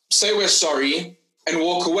 say we're sorry, and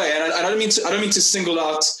walk away. And I don't mean to single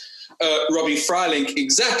out Robbie Freiling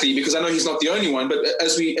exactly, because I know he's not the only one. But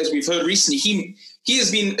as we've heard recently, he has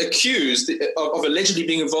been accused of allegedly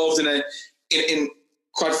being involved in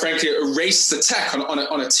quite frankly a racist attack on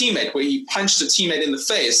a teammate, where he punched a teammate in the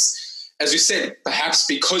face, as you said, perhaps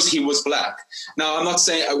because he was black. Now, I'm not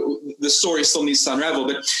saying the story still needs to unravel,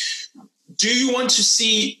 but do you want to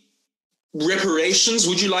see reparations?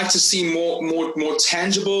 Would you like to see more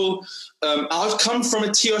tangible outcome from a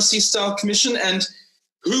TRC-style commission? And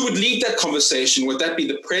who would lead that conversation? Would that be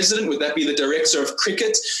the president? Would that be the director of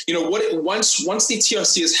cricket? You know, once the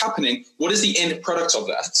TRC is happening, what is the end product of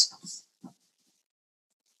that?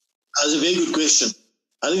 That's a very good question.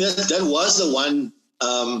 I think that was the one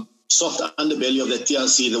soft underbelly of the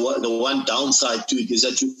TRC. The one downside to it is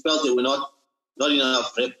that you felt there were not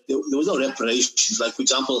enough. There was no reparations. Like, for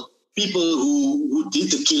example, people who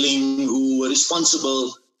did the killing, who were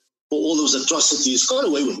responsible for all those atrocities, got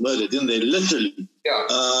away with murder, didn't they? Literally. Yeah.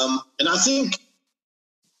 And I think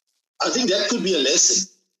that could be a lesson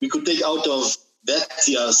we could take out of that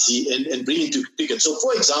TRC and bring into cricket. So,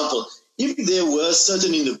 for example, if there were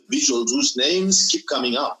certain individuals whose names keep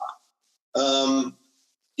coming up,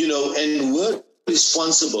 and were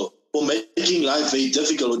responsible for making life very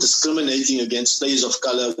difficult or discriminating against players of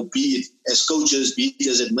color, be it as coaches, be it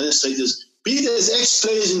as administrators, be it as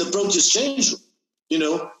ex-players in the Proteas change room,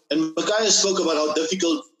 and Makhaya spoke about how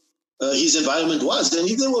difficult his environment was. And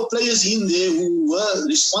if there were players in there who were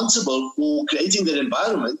responsible for creating that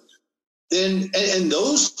environment, then, and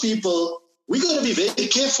those people, we're going to be very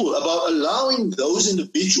careful about allowing those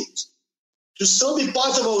individuals to still be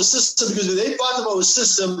part of our system, because they're part of our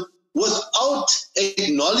system without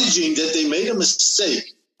acknowledging that they made a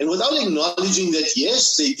mistake, and without acknowledging that,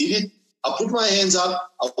 yes, they did it. I put my hands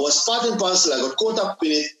up. I was part and parcel. I got caught up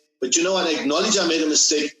in it. But you know what? I acknowledge I made a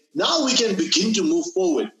mistake. Now we can begin to move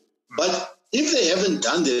forward. But if they haven't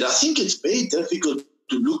done that, I think it's very difficult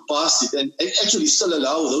to look past it and actually still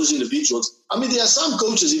allow those individuals. I mean, there are some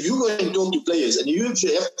coaches, if you go and talk to players and you have to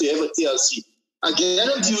have a TRC, I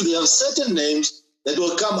guarantee you there are certain names that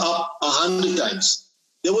will come up 100 times.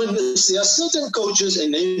 There are certain coaches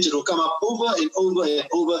and names that will come up over and over and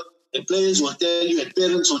over, and players will tell you, and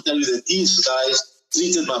parents will tell you that these guys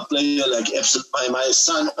treated my player like my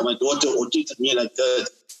son or my daughter, or treated me like that.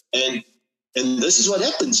 And this is what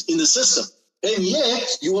happens in the system. And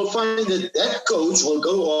yet you will find that coach will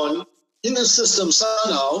go on in the system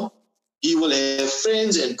somehow. He will have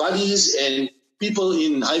friends and buddies and people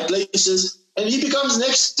in high places, and he becomes,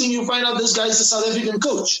 next thing you find out, this guy is a South African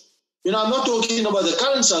coach. I'm not talking about the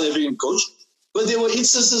current South African coach, but there were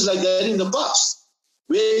instances like that in the past,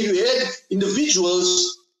 where you had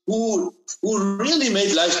individuals who really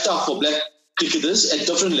made life tough for black cricketers at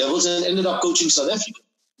different levels and ended up coaching South Africa.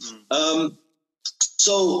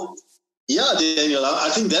 So, yeah, Daniel, I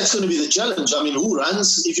think that's going to be the challenge. I mean, who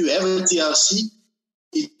runs? If you have a TRC,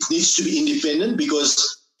 it needs to be independent,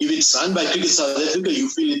 because if it's run by Cricket South Africa, you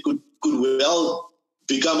feel it could well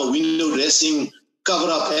become a window dressing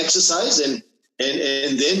cover-up exercise, and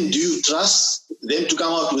then do you trust them to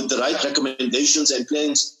come out with the right recommendations and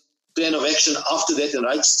plan of action after that, and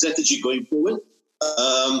right strategy going forward?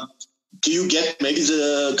 Do you get maybe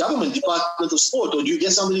the government, Department of Sport, or do you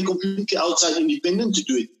get somebody completely outside independent to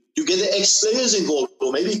do it? Do you get the ex-players involved,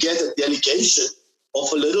 or maybe get a delegation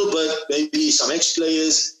of a little bit, maybe some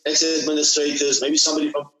ex-players, ex-administrators, maybe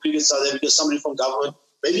somebody from Cricket South Africa, somebody from government,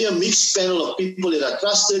 maybe a mixed panel of people that are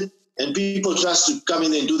trusted and people trust to come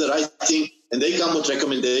in and do the right thing, and they come with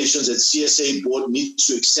recommendations that CSA board needs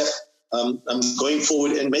to accept going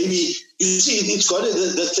forward. And maybe, you see, it's got to,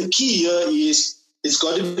 the key here is it's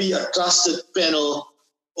got to be a trusted panel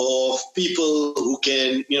of people who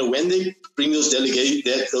can, when they bring those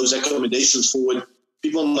recommendations forward,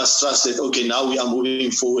 people must trust that, okay, now we are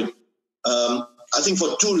moving forward I think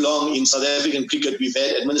for too long in South African cricket, we've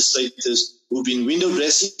had administrators who've been window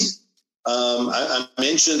dressing. I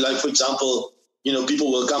mentioned, like, for example,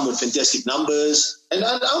 people will come with fantastic numbers. And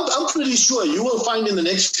I'm pretty sure you will find in the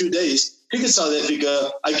next few days, Cricket South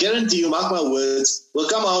Africa, I guarantee you, mark my words, will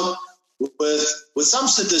come out with some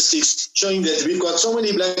statistics showing that we've got so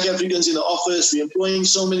many black Africans in the office, we're employing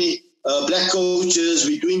so many black coaches,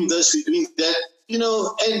 we're doing this, we're doing that.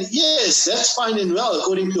 And yes, that's fine and well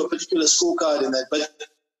according to a particular scorecard and that. But,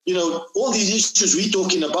 all these issues we're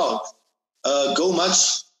talking about go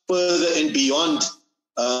much further and beyond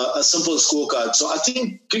a simple scorecard. So I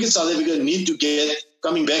think Cricket South Africa need to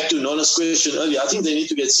coming back to Nona's question earlier, I think they need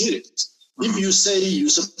to get serious. If you say you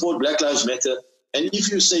support Black Lives Matter, and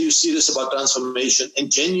if you say you're serious about transformation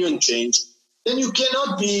and genuine change, then you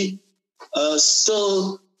cannot be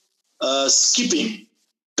still skipping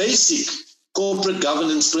basic corporate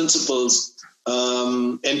governance principles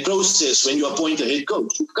and process when you appoint a head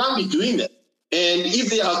coach. You can't be doing that. And if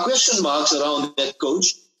there are question marks around that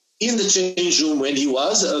coach in the change room when he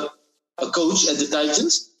was a coach at the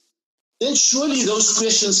Titans, then surely those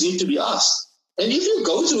questions need to be asked. And if you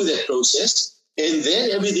go through that process and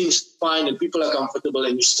then everything's fine and people are comfortable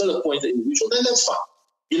and you still appoint the individual, then that's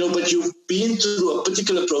fine. But you've been through a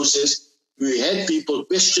particular process, we had people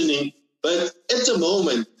questioning, but at the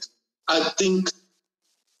moment, I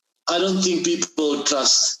don't think people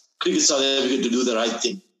trust Cricket South Africa to do the right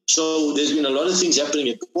thing. So there's been a lot of things happening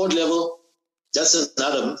at the board level. That's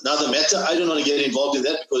another matter. I don't want to get involved in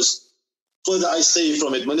that because further I say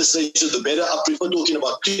from administration, the better. I prefer talking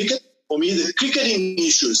about cricket. For me, the cricketing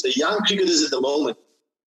issues, the young cricketers at the moment,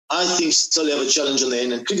 I think still have a challenge on their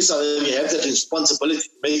end. And Cricket South Africa have that responsibility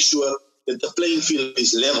to make sure that the playing field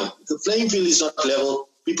is level. If the playing field is not level,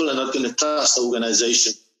 people are not going to trust the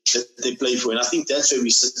organization that they play for. And I think that's where we're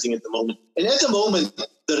sitting at the moment. And at the moment,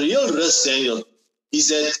 the real risk, Daniel, is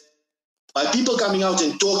that by people coming out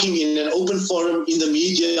and talking in an open forum, in the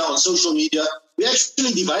media, on social media, we're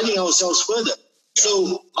actually dividing ourselves further.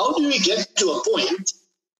 So how do we get to a point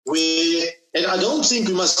where, and I don't think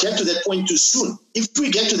we must get to that point too soon. If we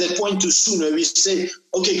get to that point too soon where we say,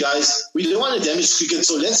 okay, guys, we don't want to damage cricket,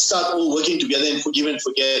 so let's start all working together and forgive and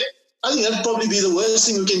forget. I think that'd probably be the worst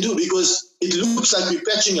thing we can do because it looks like we're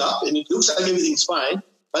patching up and it looks like everything's fine,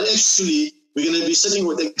 but actually we're going to be sitting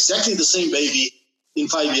with exactly the same baby in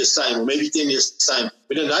 5 years' time or maybe 10 years' time.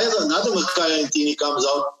 When another Makaya and Tini comes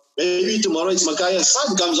out, maybe tomorrow it's Makaya's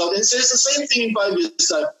son comes out and says the same thing in 5 years'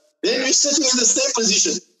 time. Then we're sitting in the same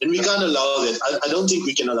position and we can't allow that. I don't think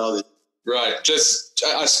we can allow that. Right.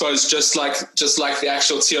 I suppose just like the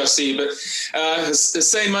actual TRC, but the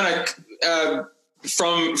same manner,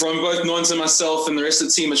 from both Nons and myself and the rest of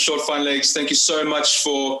the team at Short Fine Legs, thank you so much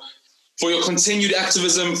for your continued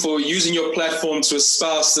activism, for using your platform to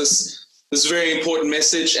espouse this very important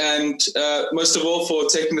message, and most of all, for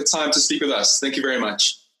taking the time to speak with us. Thank you very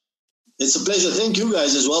much. It's a pleasure. Thank you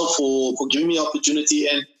guys as well for giving me the opportunity,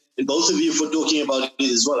 and both of you for talking about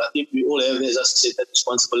it as well. I think we all have, as I said, that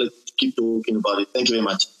responsibility to keep talking about it. Thank you very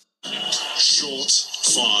much. Short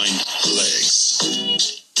Fine Legs.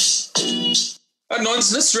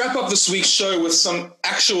 Nons, let's wrap up this week's show with some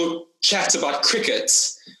actual chat about cricket,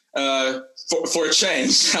 for a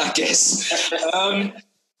change, I guess.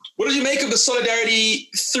 What did you make of the Solidarity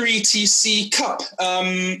 3TC Cup?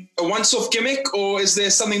 A once-off gimmick, or is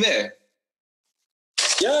there something there?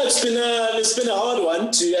 Yeah, it's been a hard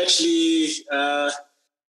one to actually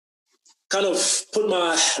kind of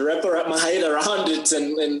wrap my head around it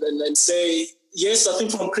and say, yes, I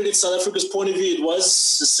think from Cricket South Africa's point of view, it was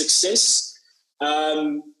a success.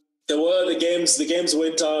 There were the games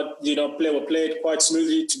went out, were played quite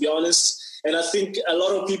smoothly, to be honest. And I think a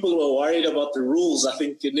lot of people were worried about the rules, I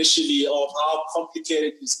think, initially, of how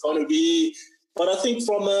complicated it's going to be. But I think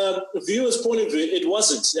from a viewer's point of view, it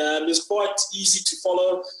wasn't. It's quite easy to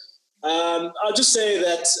follow. I'll just say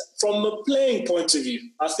that from a playing point of view,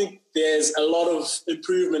 I think there's a lot of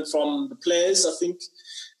improvement from the players. I think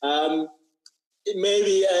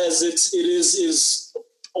maybe as it is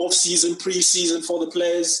off-season, pre-season for the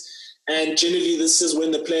players, and generally this is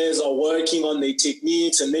when the players are working on their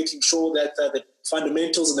techniques and making sure that the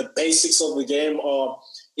fundamentals and the basics of the game are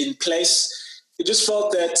in place. It just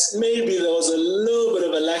felt that maybe there was a little bit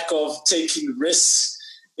of a lack of taking risks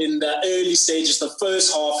in the early stages, the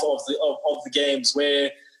first half of the games,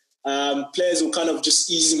 where players were kind of just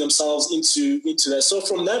easing themselves into that. So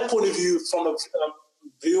from that point of view, from a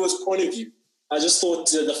viewer's point of view, I just thought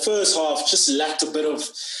the first half just lacked a bit of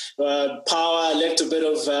power, lacked a bit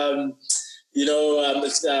of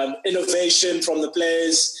innovation from the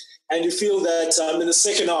players. And you feel that in the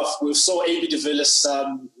second half, we saw AB de Villiers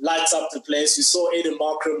light up the place. We saw Aiden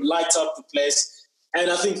Markram light up the place. And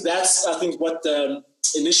I think that's what the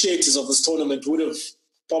initiators of this tournament would have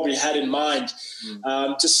probably had in mind.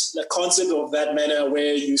 Just the concept of that manner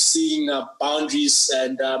where you're seeing boundaries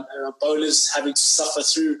and bowlers having to suffer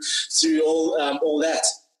through all that.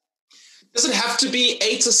 Does it have to be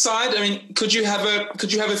 8-a-side? I mean, could you have a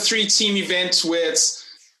 3-team event where it's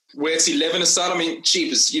 11-a-side? I mean,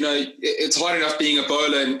 jeepers, it's hard enough being a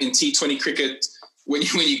bowler in T20 cricket when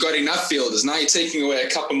you got enough fielders. Now you're taking away a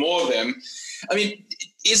couple more of them. I mean,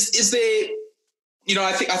 is there?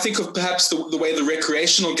 I think of perhaps the way the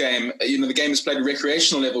recreational game. The game is played at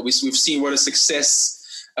recreational level. We've seen what a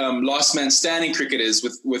success last man standing cricket is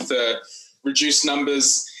with reduced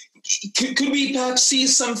numbers. Could we perhaps see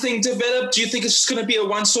something develop? Do you think it's just going to be a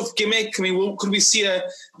once-off gimmick? I mean, could we see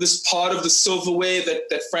this part of the silverware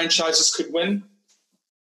that franchises could win?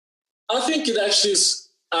 I think it actually is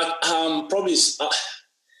probably.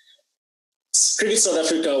 Cricket South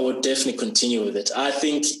Africa would definitely continue with it. I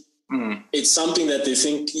think it's something that they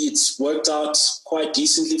think it's worked out quite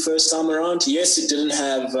decently first time around. Yes, it didn't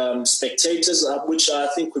have spectators, which I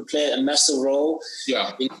think would play a massive role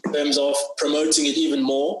in terms of promoting it even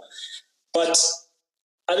more. But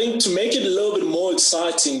I think to make it a little bit more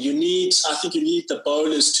exciting, you need the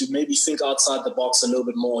bowlers to maybe think outside the box a little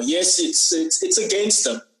bit more. Yes, it's against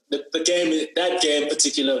them. The game, that game,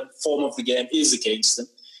 particular form of the game is against them.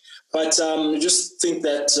 But I just think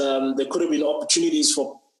that there could have been opportunities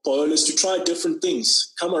for bowlers to try different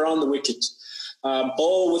things, come around the wicket,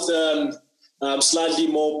 bowl with slightly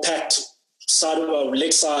more packed side of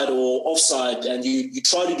leg side or offside, and you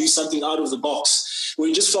try to do something out of the box.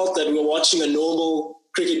 We just felt that we were watching a normal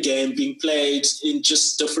cricket game being played in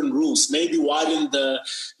just different rules. Maybe widen the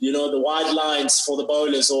wide lines for the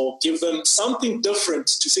bowlers, or give them something different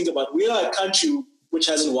to think about. We are a country which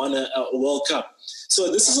hasn't won a World Cup. So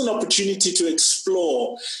this is an opportunity to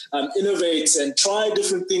explore, innovate, and try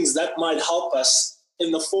different things that might help us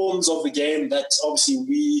in the forms of the game that obviously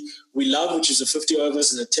we love, which is the 50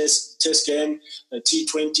 overs and a test game,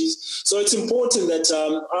 T20s. So it's important that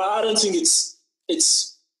I don't think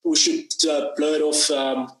we should blow it off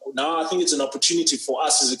now. I think it's an opportunity for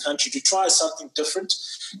us as a country to try something different,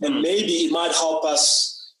 and maybe it might help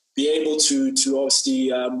us be able to obviously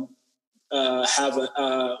have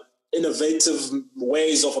innovative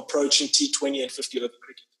ways of approaching T20 and 50 over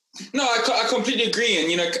cricket. No, I completely agree. And,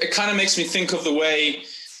 it kind of makes me think of the way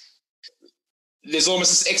there's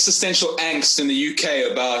almost this existential angst in the UK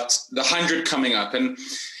about the 100 coming up. And,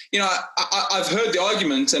 I've heard the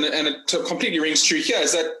argument, and it completely rings true here,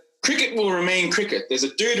 is that cricket will remain cricket. There's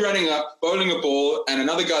a dude running up, bowling a ball, and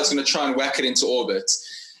another guy's going to try and whack it into orbit.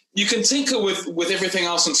 You can tinker with everything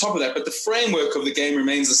else on top of that, but the framework of the game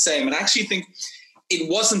remains the same. And I actually think it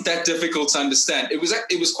wasn't that difficult to understand. It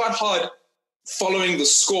was quite hard following the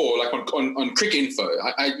score, like on Cricket Info.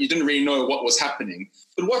 You didn't really know what was happening.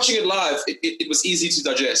 But watching it live, it was easy to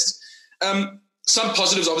digest. Some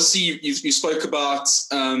positives, obviously, you spoke about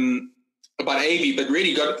AB, but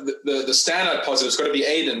really got the standout positives got to be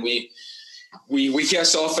Aiden. We hear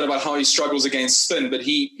so often about how he struggles against spin, but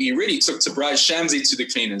he really took to Bryce Shamsi to the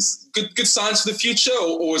cleaners. Good signs for the future,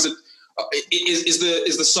 or is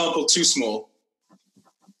the sample too small?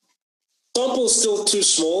 Sample's still too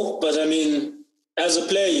small, but I mean, as a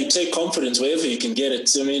player, you take confidence wherever you can get it.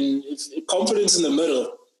 I mean, confidence in the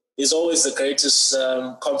middle is always the greatest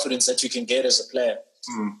confidence that you can get as a player.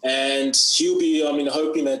 And he'll be,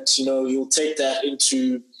 hoping that, he'll take that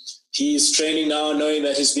into his training now, knowing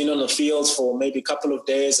that he's been on the field for maybe a couple of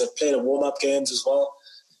days, have played warm-up games as well.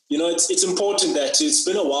 It's important that it's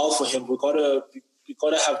been a while for him. We've got to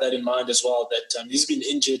have that in mind as well, that he's been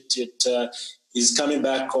injured, he's coming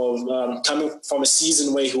back coming from a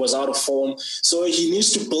season where he was out of form. So he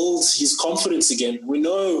needs to build his confidence again. We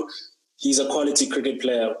know he's a quality cricket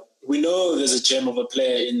player. We know there's a gem of a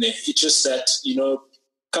player in there. It's just that, a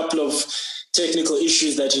couple of technical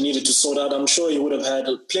issues that he needed to sort out. I'm sure he would have had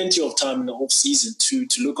plenty of time in the off season to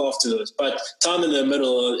look after those. But time in the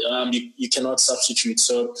middle, you cannot substitute.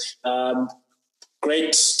 So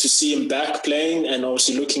great to see him back playing and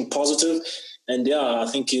obviously looking positive. And I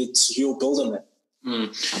think he'll build on that.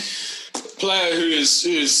 Player who's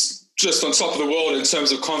just on top of the world in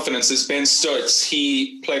terms of confidence is Ben Stokes.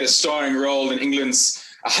 He played a starring role in England's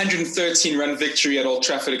 113-run victory at Old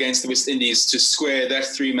Trafford against the West Indies to square that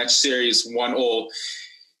 3-match series 1-1.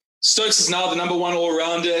 Stokes is now the number 1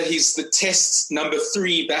 all-rounder. He's the Test number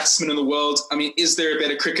 3 batsman in the world. I mean, is there a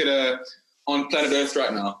better cricketer on planet Earth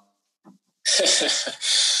right now?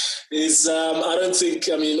 I don't think,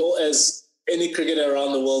 as any cricketer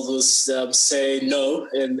around the world will say no.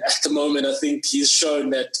 And at the moment, I think he's shown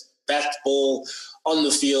that bat ball on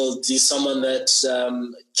the field, he's someone that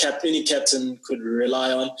any captain could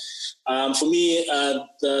rely on. For me,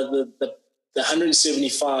 the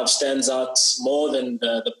 175 stands out more than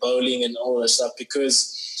the bowling and all that stuff,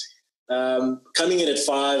 because coming in at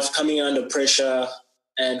 5, coming under pressure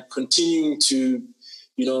and continuing to,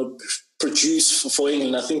 produce for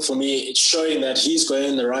England, I think for me, it's showing that he's going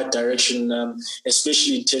in the right direction,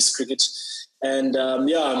 especially in Test cricket. And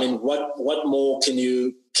what more could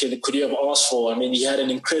you have asked for? I mean, he had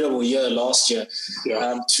an incredible year last year.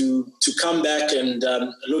 Yeah. To come back and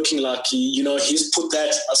looking like he's put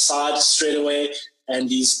that aside straight away, and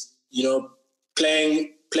he's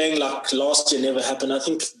playing like last year never happened. I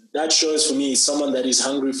think that shows for me someone that is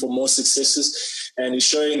hungry for more successes, and he's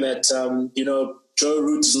showing that Joe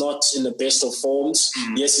Root is not in the best of forms.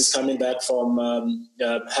 Yes, he's coming back from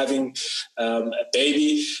having a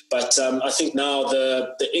baby, but I think now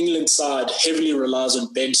the England side heavily relies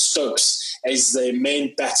on Ben Stokes as the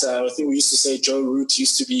main batter. I think we used to say Joe Root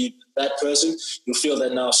used to be that person. You feel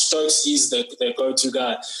that now Stokes is the go-to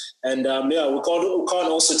guy. And we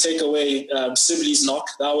can't also take away Sibley's knock.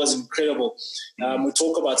 That was incredible. We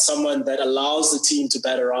talk about someone that allows the team to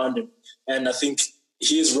bat around him, and I think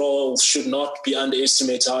his role should not be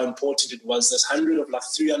underestimated how important it was. There's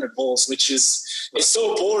 300 balls, which it's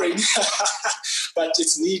so boring, but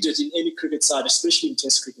it's needed in any cricket side, especially in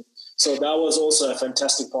Test cricket. So that was also a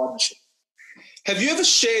fantastic partnership. Have you ever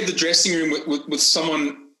shared the dressing room with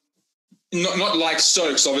someone, not like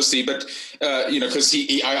Stokes, obviously, but, because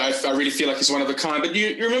I really feel like he's one of a kind. But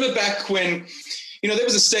you remember back when, there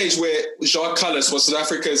was a stage where Jacques Kallis was South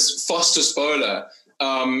Africa's fastest bowler.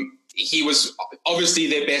 He was obviously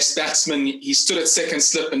their best batsman. He stood at second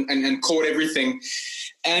slip and caught everything.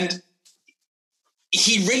 And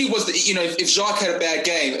he really was, if Jacques had a bad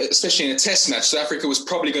game, especially in a test match, South Africa was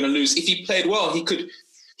probably going to lose. If he played well, he could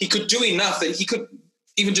do enough that he could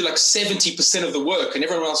even do like 70% of the work, and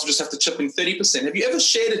everyone else would just have to chip in 30%. Have you ever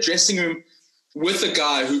shared a dressing room with a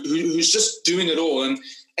guy who's just doing it all?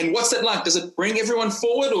 And what's that like? Does it bring everyone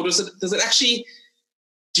forward, or does it actually...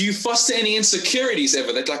 Do you foster any insecurities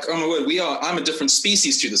ever? That like, oh my word, I'm a different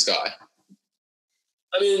species to this guy.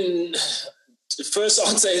 I mean, the first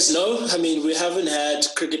answer is no. I mean, we haven't had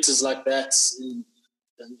cricketers like that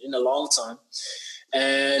in a long time.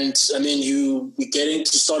 And I mean, we're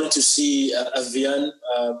starting to see a Wiaan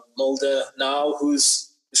Mulder now,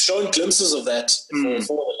 who's shown glimpses of that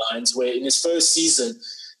for the Lions, where in his first season,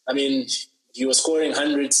 I mean, he was scoring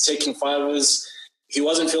hundreds, taking fivers. He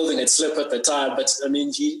wasn't fielding at slip at the time, but I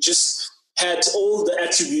mean, he just had all the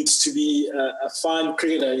attributes to be a fine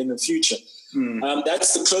cricketer in the future.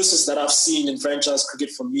 That's the closest that I've seen in franchise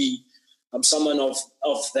cricket for me. I'm someone of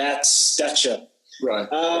that stature. Right.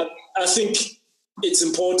 I think it's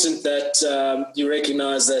important that you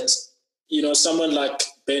recognize that, someone like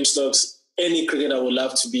Ben Stokes, any cricketer would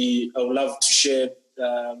love to share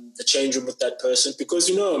the change room with that person, because,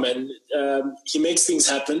 man, he makes things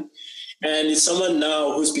happen. And it's someone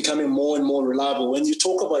now who's becoming more and more reliable. When you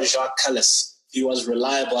talk about Jacques Kallis, he was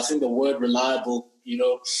reliable. I think the word reliable,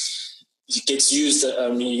 it gets used.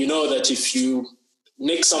 That if you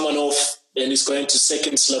nick someone off and he's going to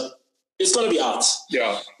second slip, it's going to be out.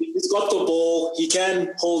 Yeah. He's got the ball. He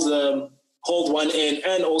can hold one end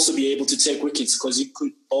and also be able to take wickets, because he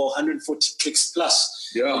could bowl 140 kicks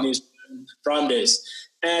plus in his prime days.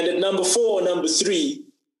 And at number 4, number 3,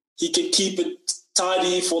 he can keep it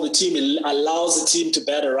tidy for the team. It allows the team to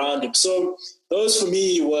bat around him. So those for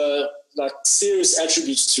me were like serious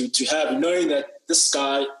attributes to have, knowing that this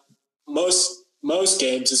guy most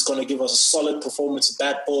games is going to give us a solid performance,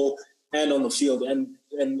 bat, ball, and on the field. And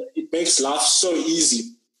it makes life so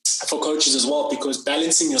easy for coaches as well, because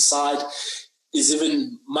balancing your side is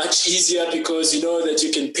even much easier, because you know that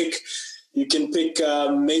you can pick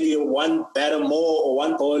maybe one batter more or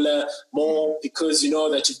one bowler more, because you know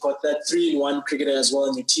that you've got that 3-in-1 cricketer as well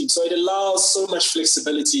in your team. So it allows so much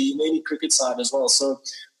flexibility in any cricket side as well. So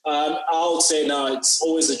I would say now it's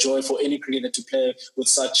always a joy for any cricketer to play with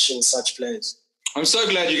such players. I'm so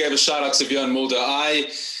glad you gave a shout out to Wiaan Mulder.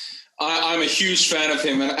 I'm a huge fan of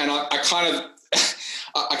him, and I kind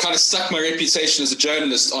of stuck my reputation as a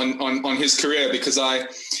journalist on his career, because I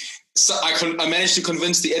managed to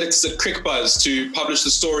convince the editors at CricBuzz to publish the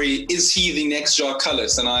story, is he the next Jacques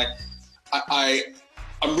Kallis? And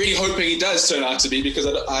I'm really hoping he does turn out to be, because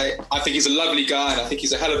I think he's a lovely guy, and I think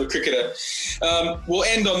he's a hell of a cricketer. We'll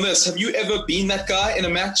end on this. Have you ever been that guy in a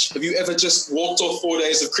match? Have you ever just walked off 4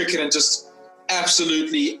 days of cricket and just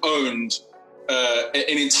absolutely owned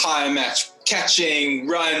an entire match? catching,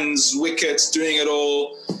 runs, wickets, doing it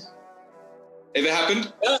all. Ever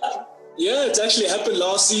happened? Yeah, it actually happened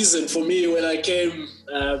last season for me when I came.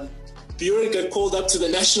 Buren got called up to the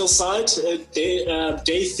national side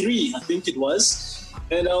day 3, I think it was.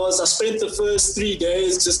 And I spent the first 3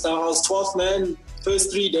 days, I was 12th man,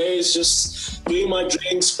 first 3 days, just doing my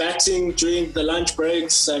drinks, batting during the lunch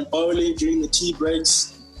breaks and bowling during the tea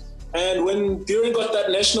breaks. And when Buren got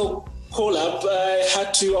that national call up, I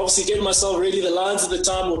had to obviously get myself ready. The Lions at the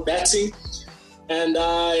time were batting, and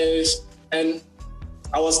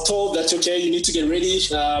I was told that, okay, you need to get ready.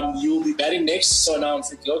 You'll be batting next. So now I'm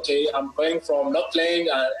thinking, okay, I'm going from not playing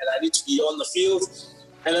and I need to be on the field.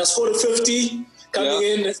 And I scored a 50 coming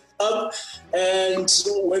in up. And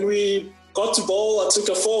when we got to bowl, I took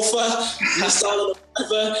a 4-fer, missed out on a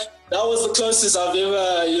 5-fer. That was the closest I've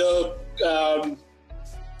ever,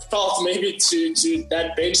 felt maybe to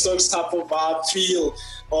that Ben Stokes type of feel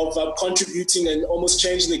of contributing and almost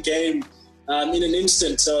changing the game in an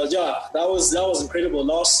instant. So yeah, that was incredible.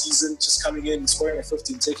 Last season, just coming in, scoring a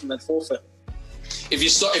 50 and taking that 4-fer. If you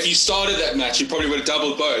started that match, you probably would have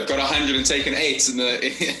doubled both, got 100 and taken 8 in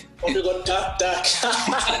the. Probably got duck.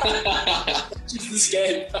 This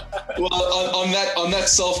game. Well, on that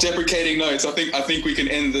self-deprecating note, I think we can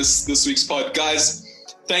end this week's pod, guys.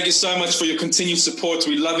 Thank you so much for your continued support.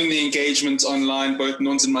 We're loving the engagement online, both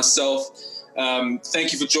Nons and myself.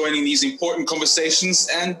 Thank you for joining these important conversations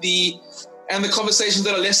and the conversations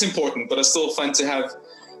that are less important, but are still fun to have.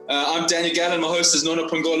 I'm Daniel Gallen. My host is Nona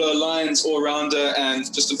Pongola, Lions all-rounder and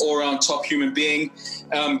just an all-round top human being.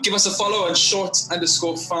 Give us a follow on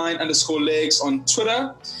short_fine_legs on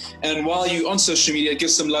Twitter. And while you're on social media,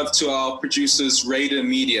 give some love to our producers, Raider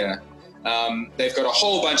Media. They've got a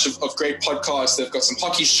whole bunch of great podcasts. They've got some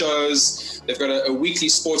hockey shows. They've got a weekly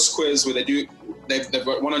sports quiz where they've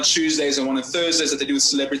got one on Tuesdays and one on Thursdays that they do with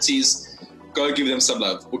celebrities. Go give them some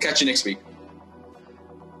love. We'll catch you next week.